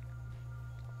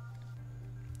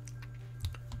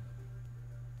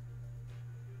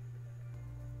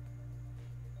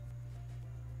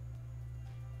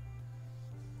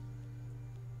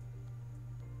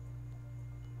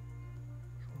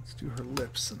 Let's do her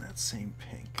lips in that same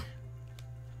pink.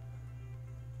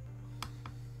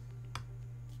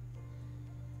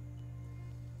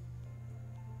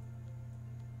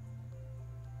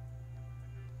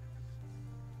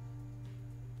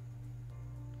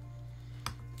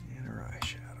 And her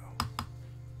eyeshadow.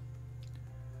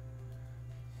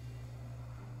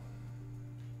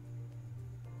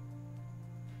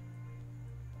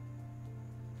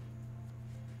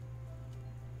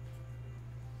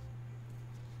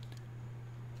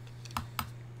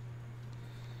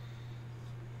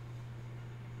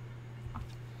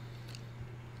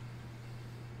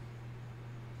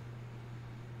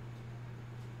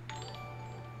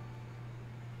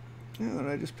 Yeah, did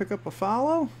I just pick up a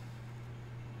follow?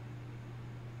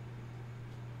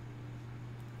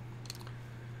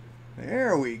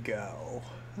 There we go.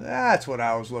 That's what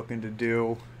I was looking to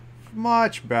do.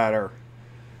 Much better.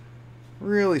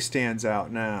 Really stands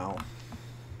out now.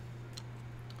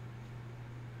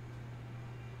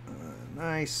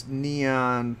 Nice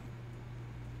neon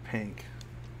pink.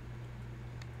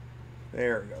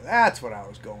 There we go. That's what I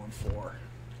was going for.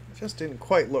 It just didn't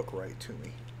quite look right to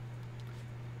me.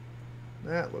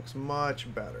 That looks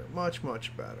much better. Much,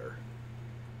 much better.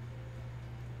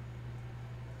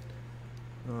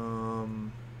 All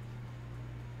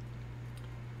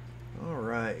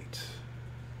right.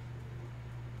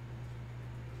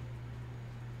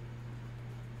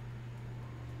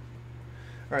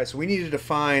 All right, so we need to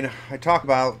define, I talk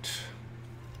about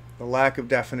the lack of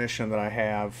definition that I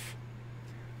have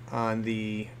on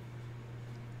the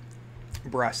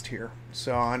breast here.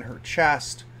 So on her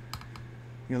chest,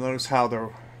 you'll notice how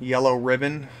the yellow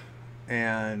ribbon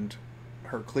and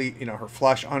her cleat, you know, her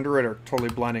flesh under it are totally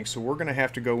blending. So we're going to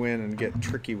have to go in and get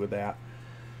tricky with that.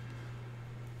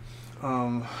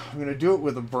 I'm going to do it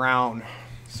with a brown.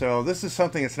 So this is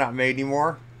something that's not made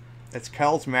anymore. It's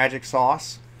Kel's Magic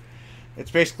Sauce.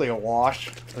 It's basically a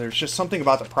wash. There's just something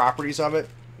about the properties of it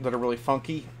that are really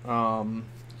funky.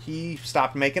 He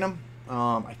stopped making them.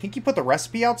 I think he put the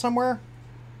recipe out somewhere.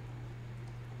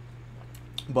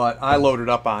 But I loaded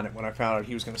up on it when I found out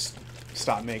he was going to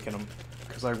stop making them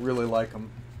because I really like them.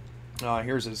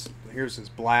 Here's his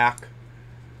black.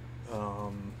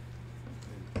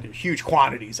 Huge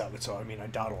quantities of it, so I mean I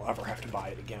doubt I'll ever have to buy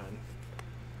it again.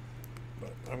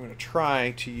 But I'm going to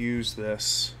try to use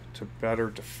this to better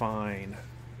define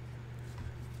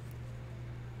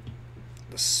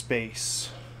the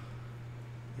space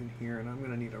in here, and I'm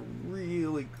going to need a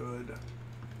really good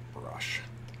brush.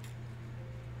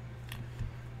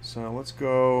 So let's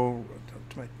go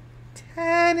to my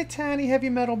tiny heavy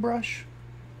metal brush.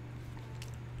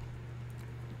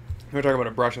 We're talking about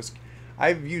a brush.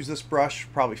 I've used this brush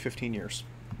probably 15 years.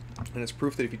 And it's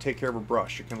proof that if you take care of a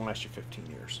brush, it can last you 15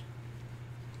 years.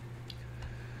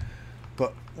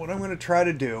 But what I'm going to try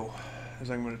to do is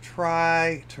I'm going to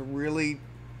try to really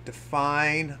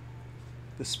define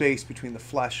the space between the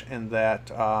flesh and that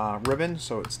ribbon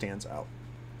so it stands out.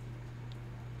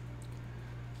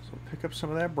 So pick up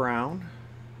some of that brown.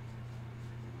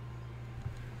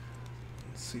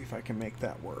 Let's see if I can make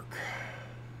that work.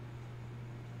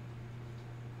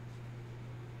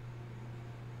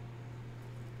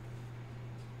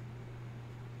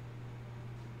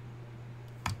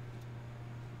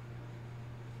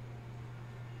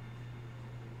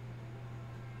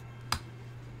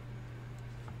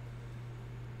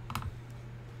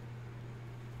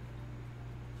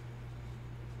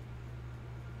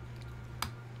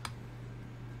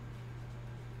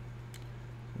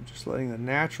 Just letting the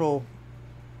natural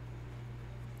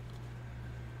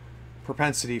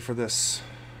propensity for this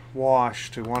wash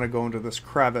to want to go into this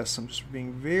crevice. I'm just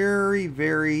being very,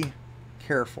 very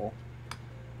careful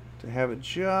to have it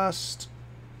just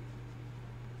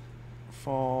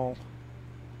fall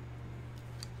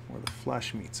where the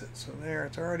flesh meets it. So there,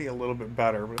 it's already a little bit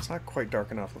better, but it's not quite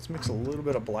dark enough. Let's mix a little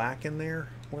bit of black in there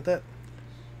with it.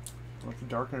 I'd like to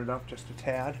darken it up just a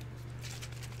tad.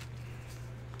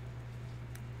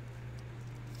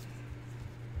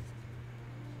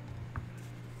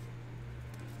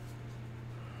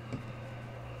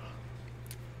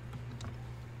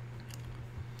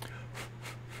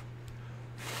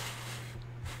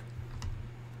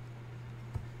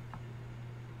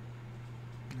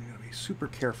 Super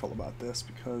careful about this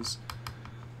because I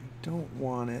don't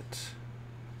want it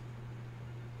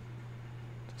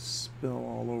to spill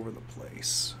all over the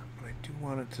place, but I do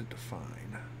want it to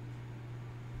define.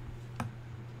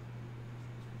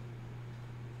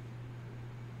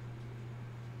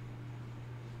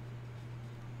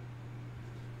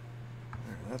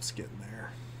 There, that's getting there.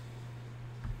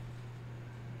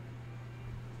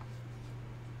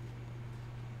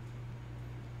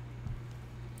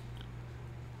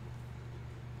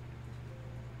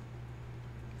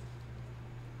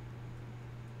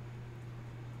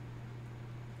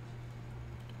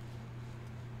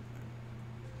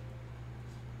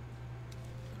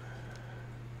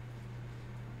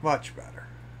 Much better.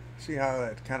 See how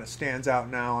that kind of stands out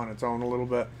now on its own a little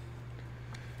bit?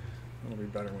 It'll be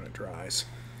better when it dries.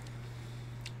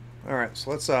 Alright,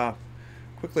 so let's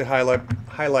quickly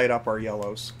highlight up our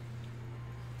yellows.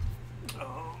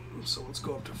 So let's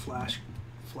go up to Flash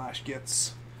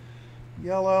gets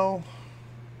yellow.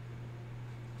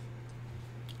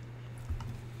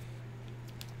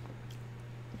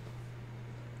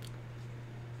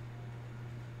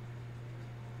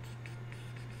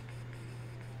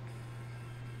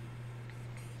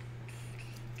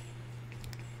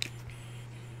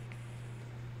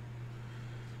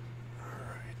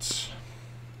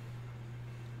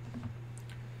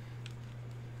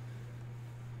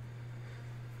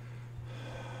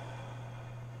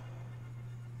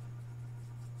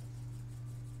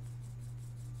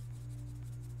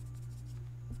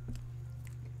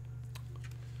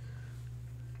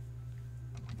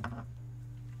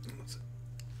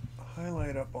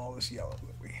 Highlight up all this yellow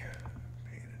that we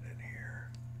painted in here.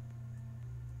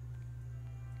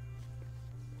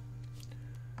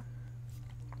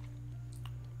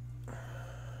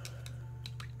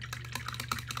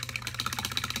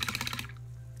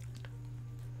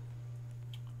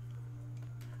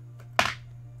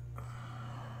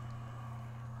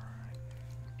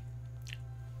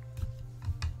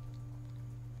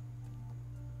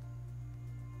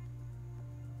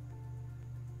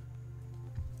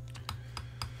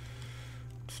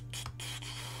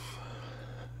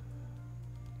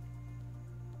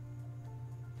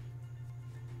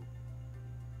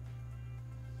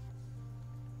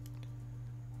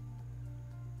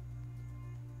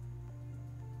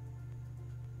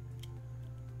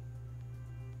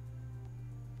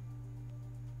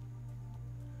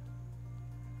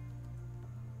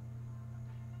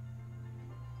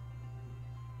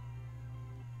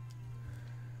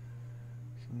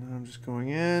 And now I'm just going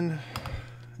in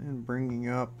and bringing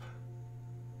up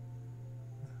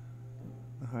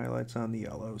the highlights on the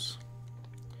yellows.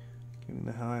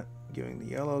 Giving the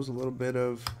yellows a little bit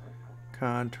of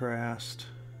contrast.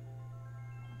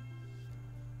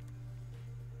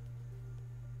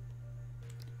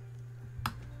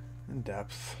 And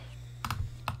depth.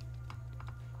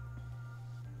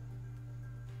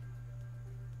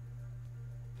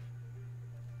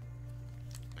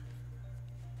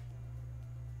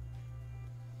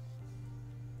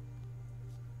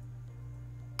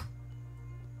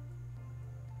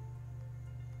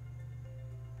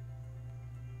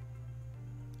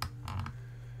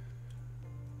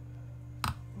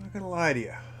 I'm not gonna lie to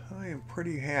you, I am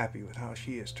pretty happy with how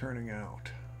she is turning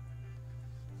out.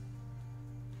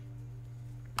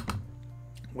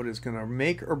 What is going to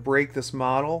make or break this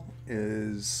model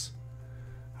is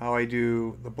how I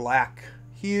do the black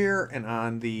here and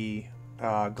on the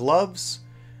gloves,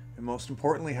 and most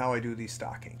importantly how I do these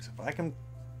stockings. If I can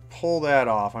pull that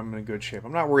off, I'm in good shape.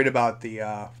 I'm not worried about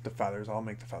the feathers. I'll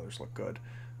make the feathers look good.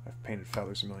 I've painted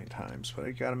feathers a million times, but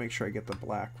I got to make sure I get the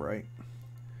black right,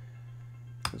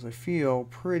 because I feel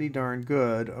pretty darn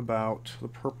good about the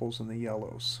purples and the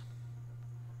yellows.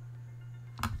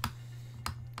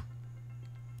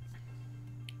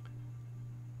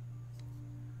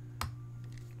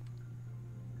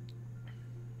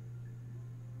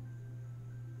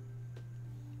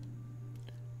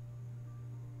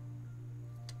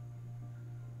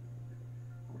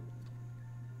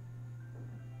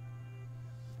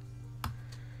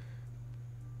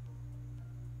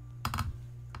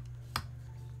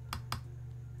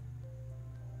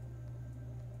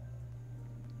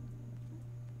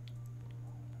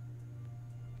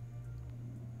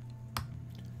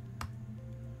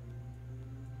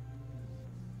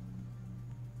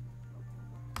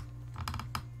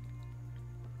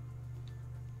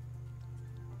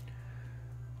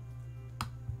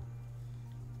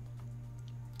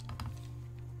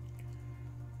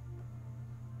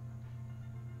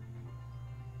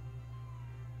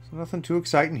 So nothing too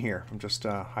exciting here. I'm just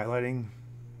highlighting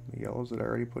the yellows that I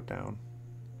already put down.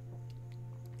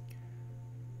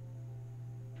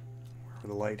 Wherever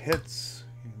the light hits,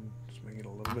 just make it a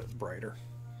little bit brighter.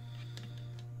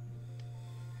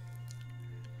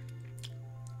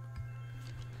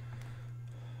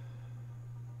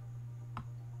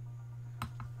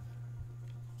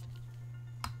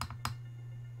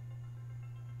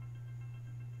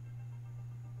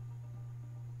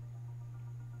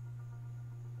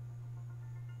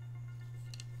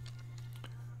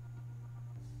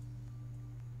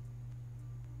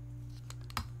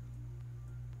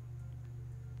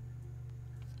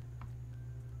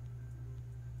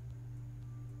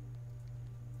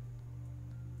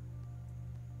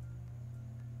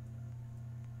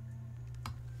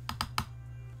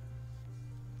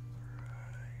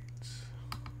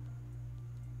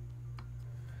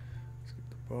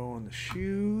 Bow on the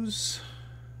shoes.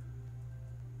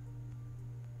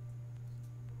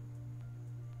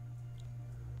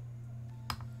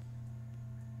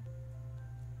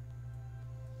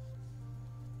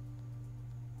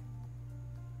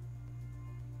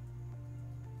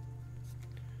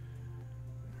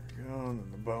 There we go, and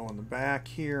then the bow on the back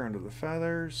here under the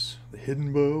feathers. The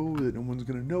hidden bow that no one's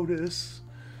going to notice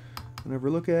or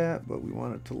never look at, but we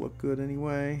want it to look good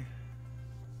anyway.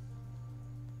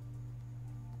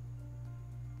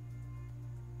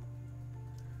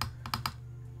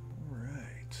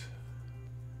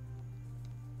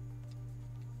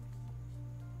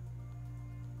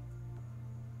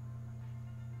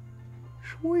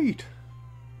 Sweet.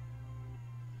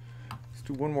 Let's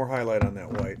do one more highlight on that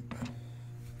white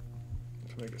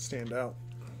to make it stand out.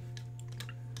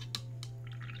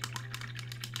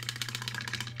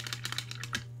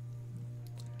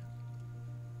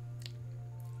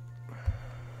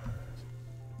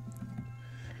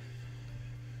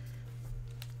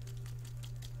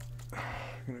 I'm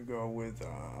going to go with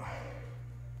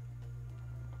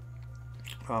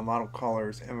model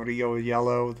colors Amarillo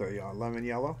yellow, the lemon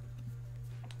yellow.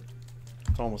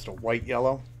 It's almost a white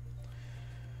yellow.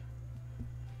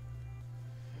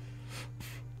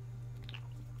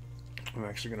 I'm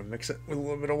actually going to mix it with a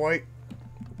little bit of white.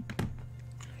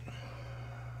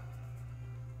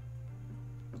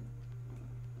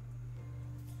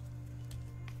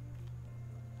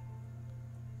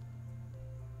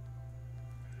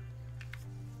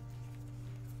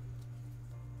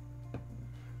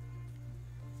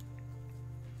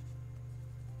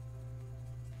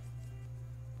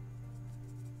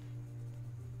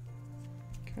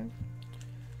 Okay.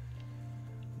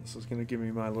 This is going to give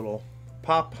me my little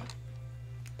top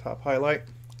highlight.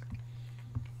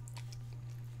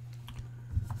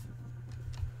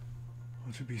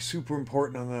 be super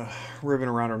important on the ribbon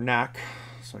around her neck,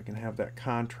 so I can have that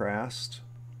contrast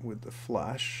with the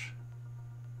flesh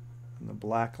and the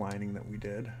black lining that we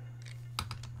did.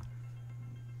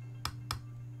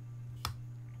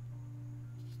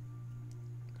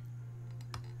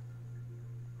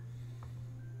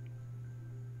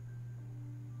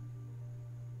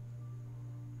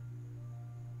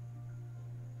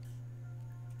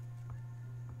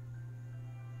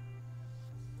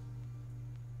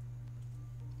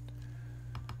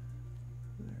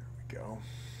 Go.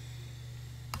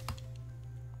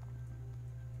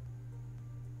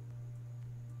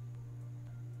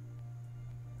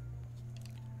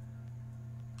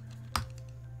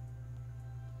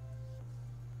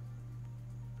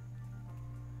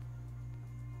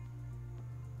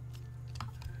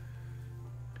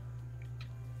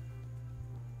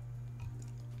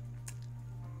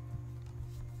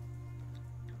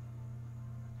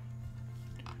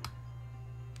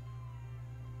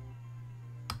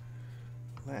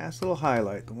 Last little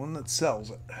highlight, the one that sells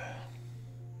it.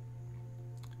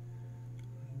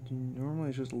 Normally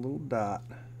it's just a little dot.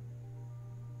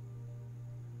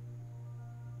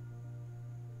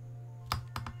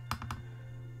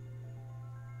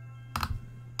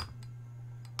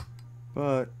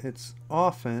 But it's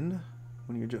often,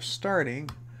 when you're just starting,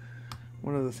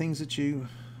 one of the things that you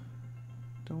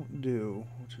don't do,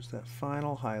 which is that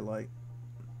final highlight.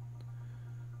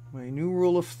 My new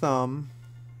rule of thumb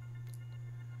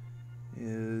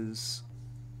is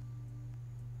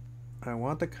I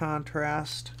want the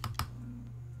contrast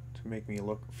to make me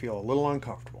feel a little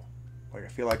uncomfortable. Like I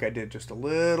feel like I did just a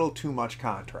little too much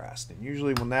contrast. And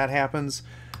usually when that happens,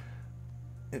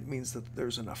 it means that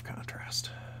there's enough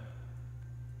contrast.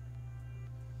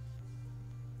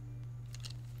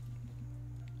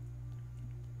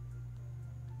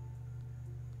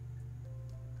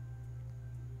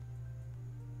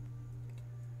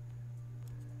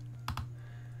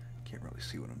 Can't really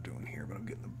see what I'm doing here, but I'm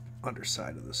getting the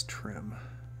underside of this trim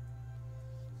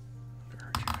under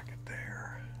her jacket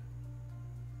there.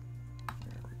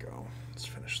 There we go. Let's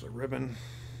finish the ribbon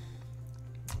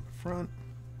on the front.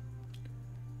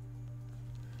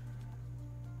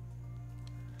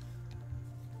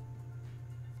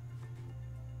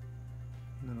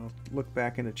 And then I'll look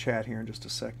back into chat here in just a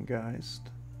second, guys.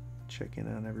 Check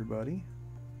in on everybody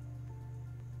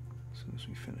as soon as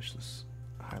we finish this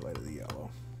highlight of the yellow.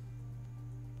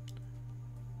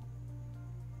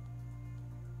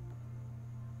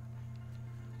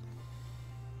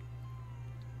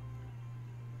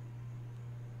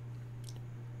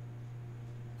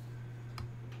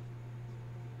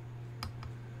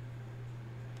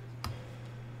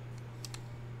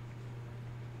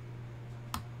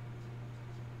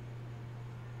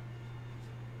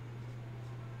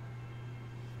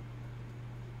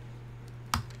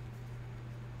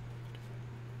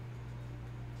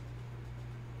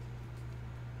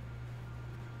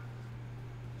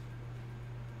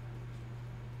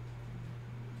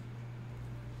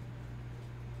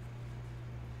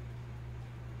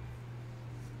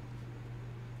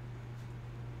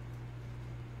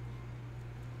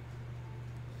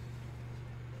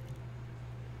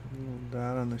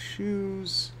 Dot on the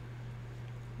shoes.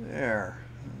 There.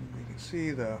 And you can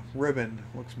see the ribbon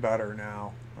looks better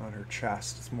now on her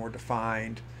chest. It's more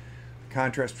defined. The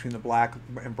contrast between the black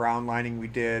and brown lining we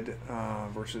did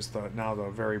versus now the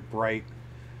very bright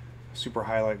super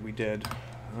highlight we did.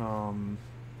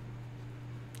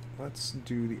 Let's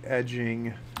do the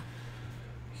edging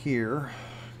here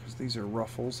because these are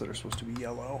ruffles that are supposed to be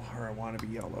yellow, or I want to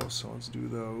be yellow, so let's do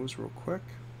those real quick.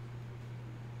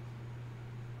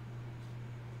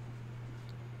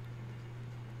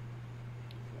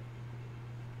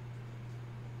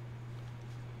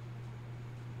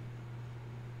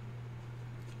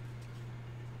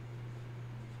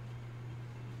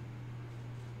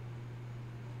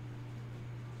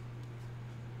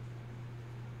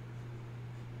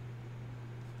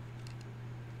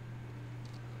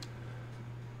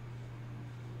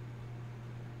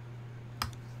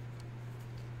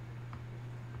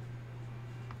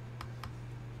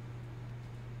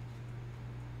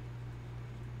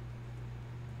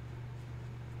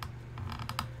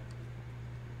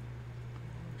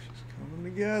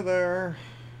 Together.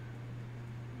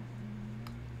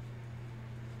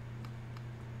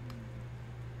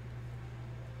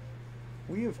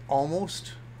 We have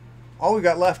almost all we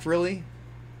got left really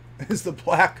is the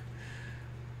black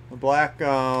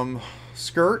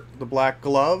skirt, the black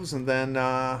gloves, and then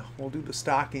we'll do the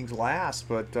stockings last.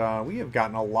 But we have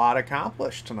gotten a lot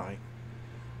accomplished tonight.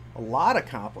 A lot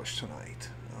accomplished tonight.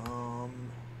 I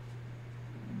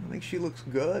think she looks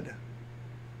good.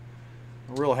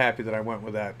 I'm real happy that I went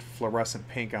with that fluorescent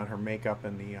pink on her makeup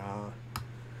and the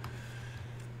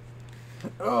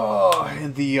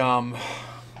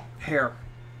hair.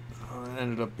 It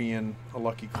ended up being a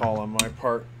lucky call on my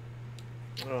part.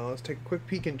 Let's take a quick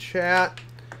peek in chat.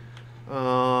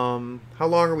 How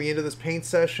long are we into this paint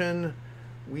session?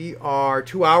 We are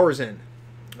 2 hours in.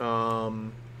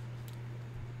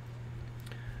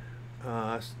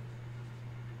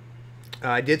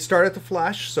 I did start at the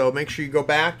flesh, so make sure you go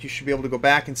back. You should be able to go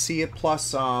back and see it. Plus,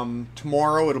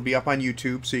 tomorrow it'll be up on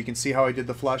YouTube, so you can see how I did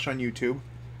the flesh on YouTube.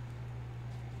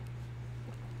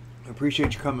 I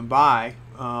appreciate you coming by.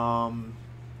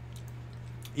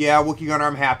 Yeah, Wookie Gunner,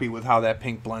 I'm happy with how that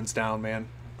pink blends down, man.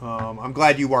 I'm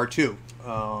glad you are too.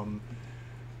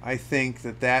 I think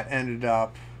that ended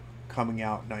up coming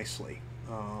out nicely.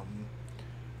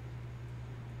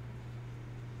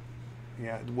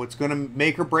 Yeah, what's going to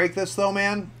make or break this, though,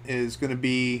 man, is going to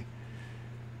be,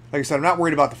 like I said, I'm not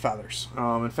worried about the feathers.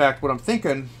 In fact, what I'm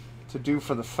thinking to do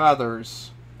for the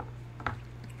feathers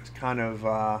is kind of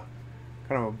a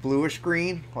bluish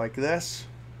green like this.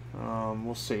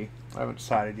 We'll see. I haven't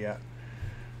decided yet.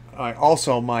 I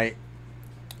also might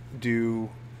do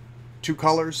 2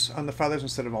 colors on the feathers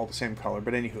instead of all the same color.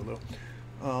 But anywho,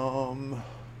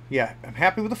 yeah, I'm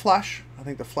happy with the flesh. I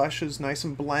think the flesh is nice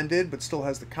and blended, but still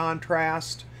has the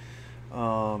contrast.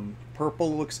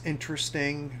 Purple looks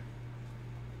interesting.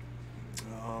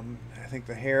 I think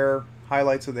the hair,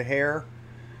 highlights of the hair,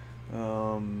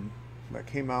 that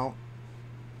came out.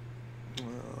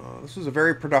 This was a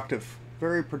very productive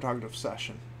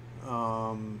session.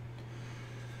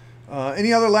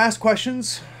 Any other last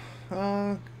questions,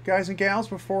 guys and gals,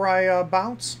 before I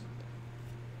bounce?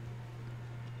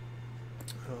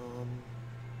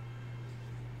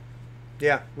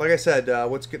 Yeah, like I said,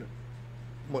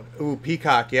 ooh,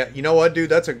 Peacock. Yeah, you know what, dude?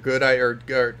 That's a good. I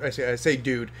say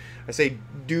dude. I say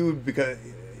dude because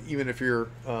even if you're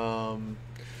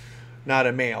not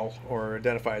a male or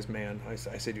identify as man, I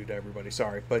say dude to everybody.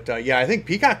 Sorry, but yeah, I think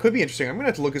Peacock could be interesting. I'm gonna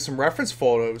have to look at some reference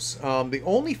photos. The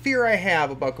only fear I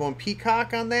have about going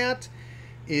Peacock on that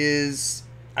is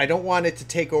I don't want it to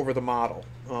take over the model.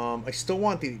 I still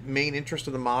want the main interest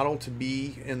of the model to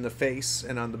be in the face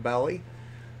and on the belly.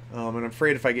 And I'm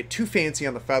afraid if I get too fancy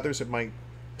on the feathers, it might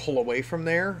pull away from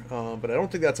there. But I don't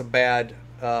think that's a bad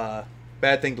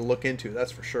thing to look into.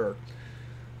 That's for sure.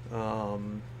 But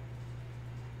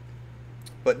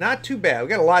not too bad. We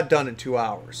got a lot done in 2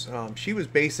 hours. She was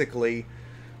basically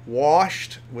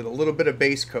washed with a little bit of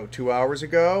base coat 2 hours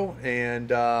ago, and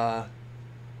now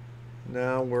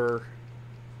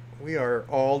we are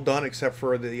all done except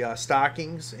for the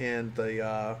stockings and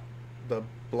the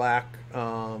black.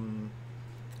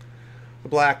 The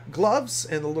black gloves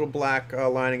and the little black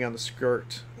lining on the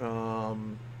skirt. Oh,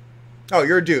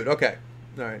 you're a dude. Okay.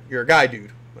 All right. You're a guy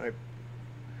dude. I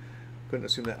couldn't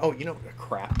assume that. Oh, you know,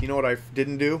 crap. You know what I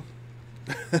didn't do?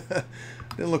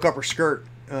 Didn't look up her skirt.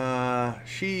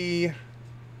 She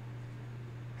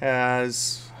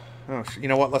has... Oh, you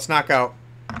know what? Let's knock out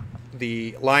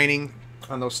the lining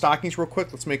on those stockings real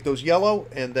quick. Let's make those yellow.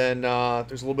 And then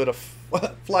there's a little bit of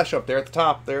flesh up there at the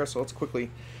top there. So let's quickly...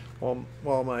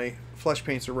 While my flesh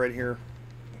paints are right here,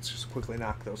 let's just quickly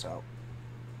knock those out.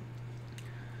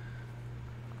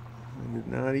 I did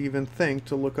not even think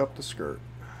to look up the skirt.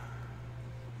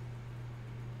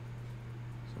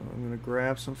 So I'm going to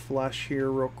grab some flesh here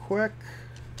real quick.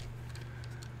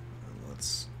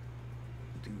 Let's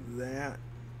do that.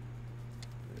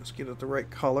 Just get it the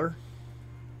right color.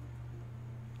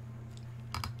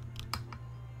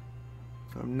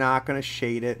 I'm not going to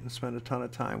shade it and spend a ton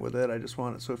of time with it. I just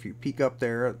want it so if you peek up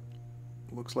there, it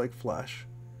looks like flesh.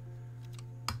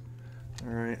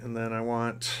 All right, and then I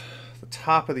want the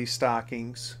top of these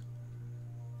stockings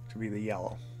to be the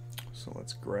yellow. So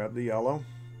let's grab the yellow.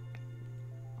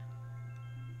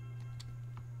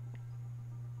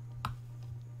 And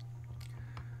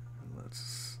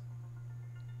let's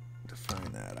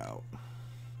define that out.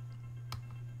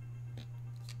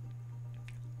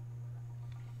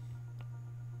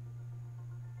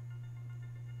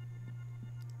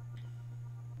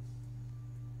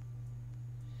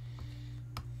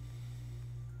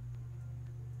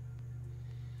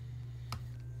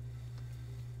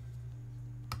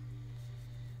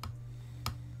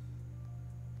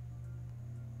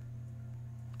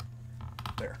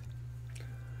 There.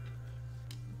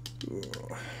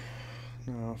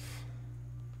 Enough.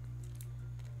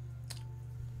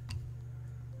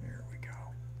 There we go.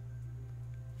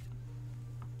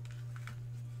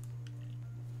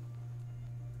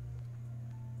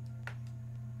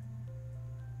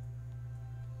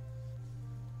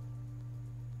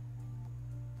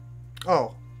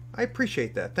 Oh, I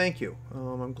appreciate that. Thank you.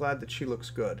 I'm glad that she looks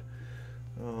good.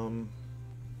 I'm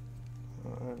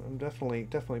definitely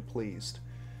pleased.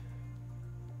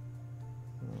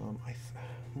 I'm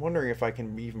wondering if I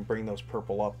can even bring those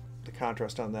purple up, the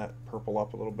contrast on that purple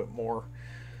up a little bit more.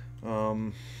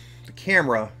 The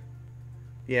camera,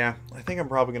 yeah, I think I'm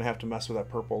probably going to have to mess with that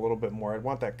purple a little bit more. I'd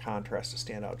want that contrast to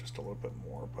stand out just a little bit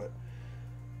more, but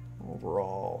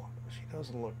overall, she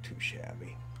doesn't look too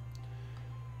shabby.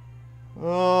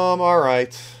 All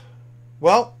right.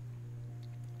 Well,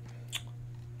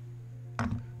 for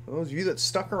those of you that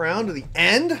stuck around to the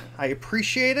end, I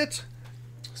appreciate it.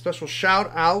 Special shout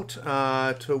out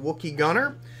to Wookie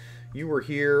Gunner. You were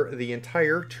here the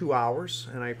entire 2 hours,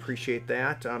 and I appreciate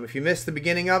that. If you missed the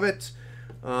beginning of it,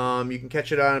 you can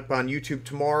catch it up on YouTube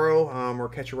tomorrow, or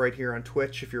catch it right here on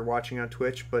Twitch if you're watching on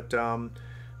Twitch. But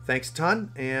thanks a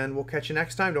ton, and we'll catch you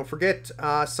next time. Don't forget,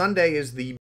 Sunday is the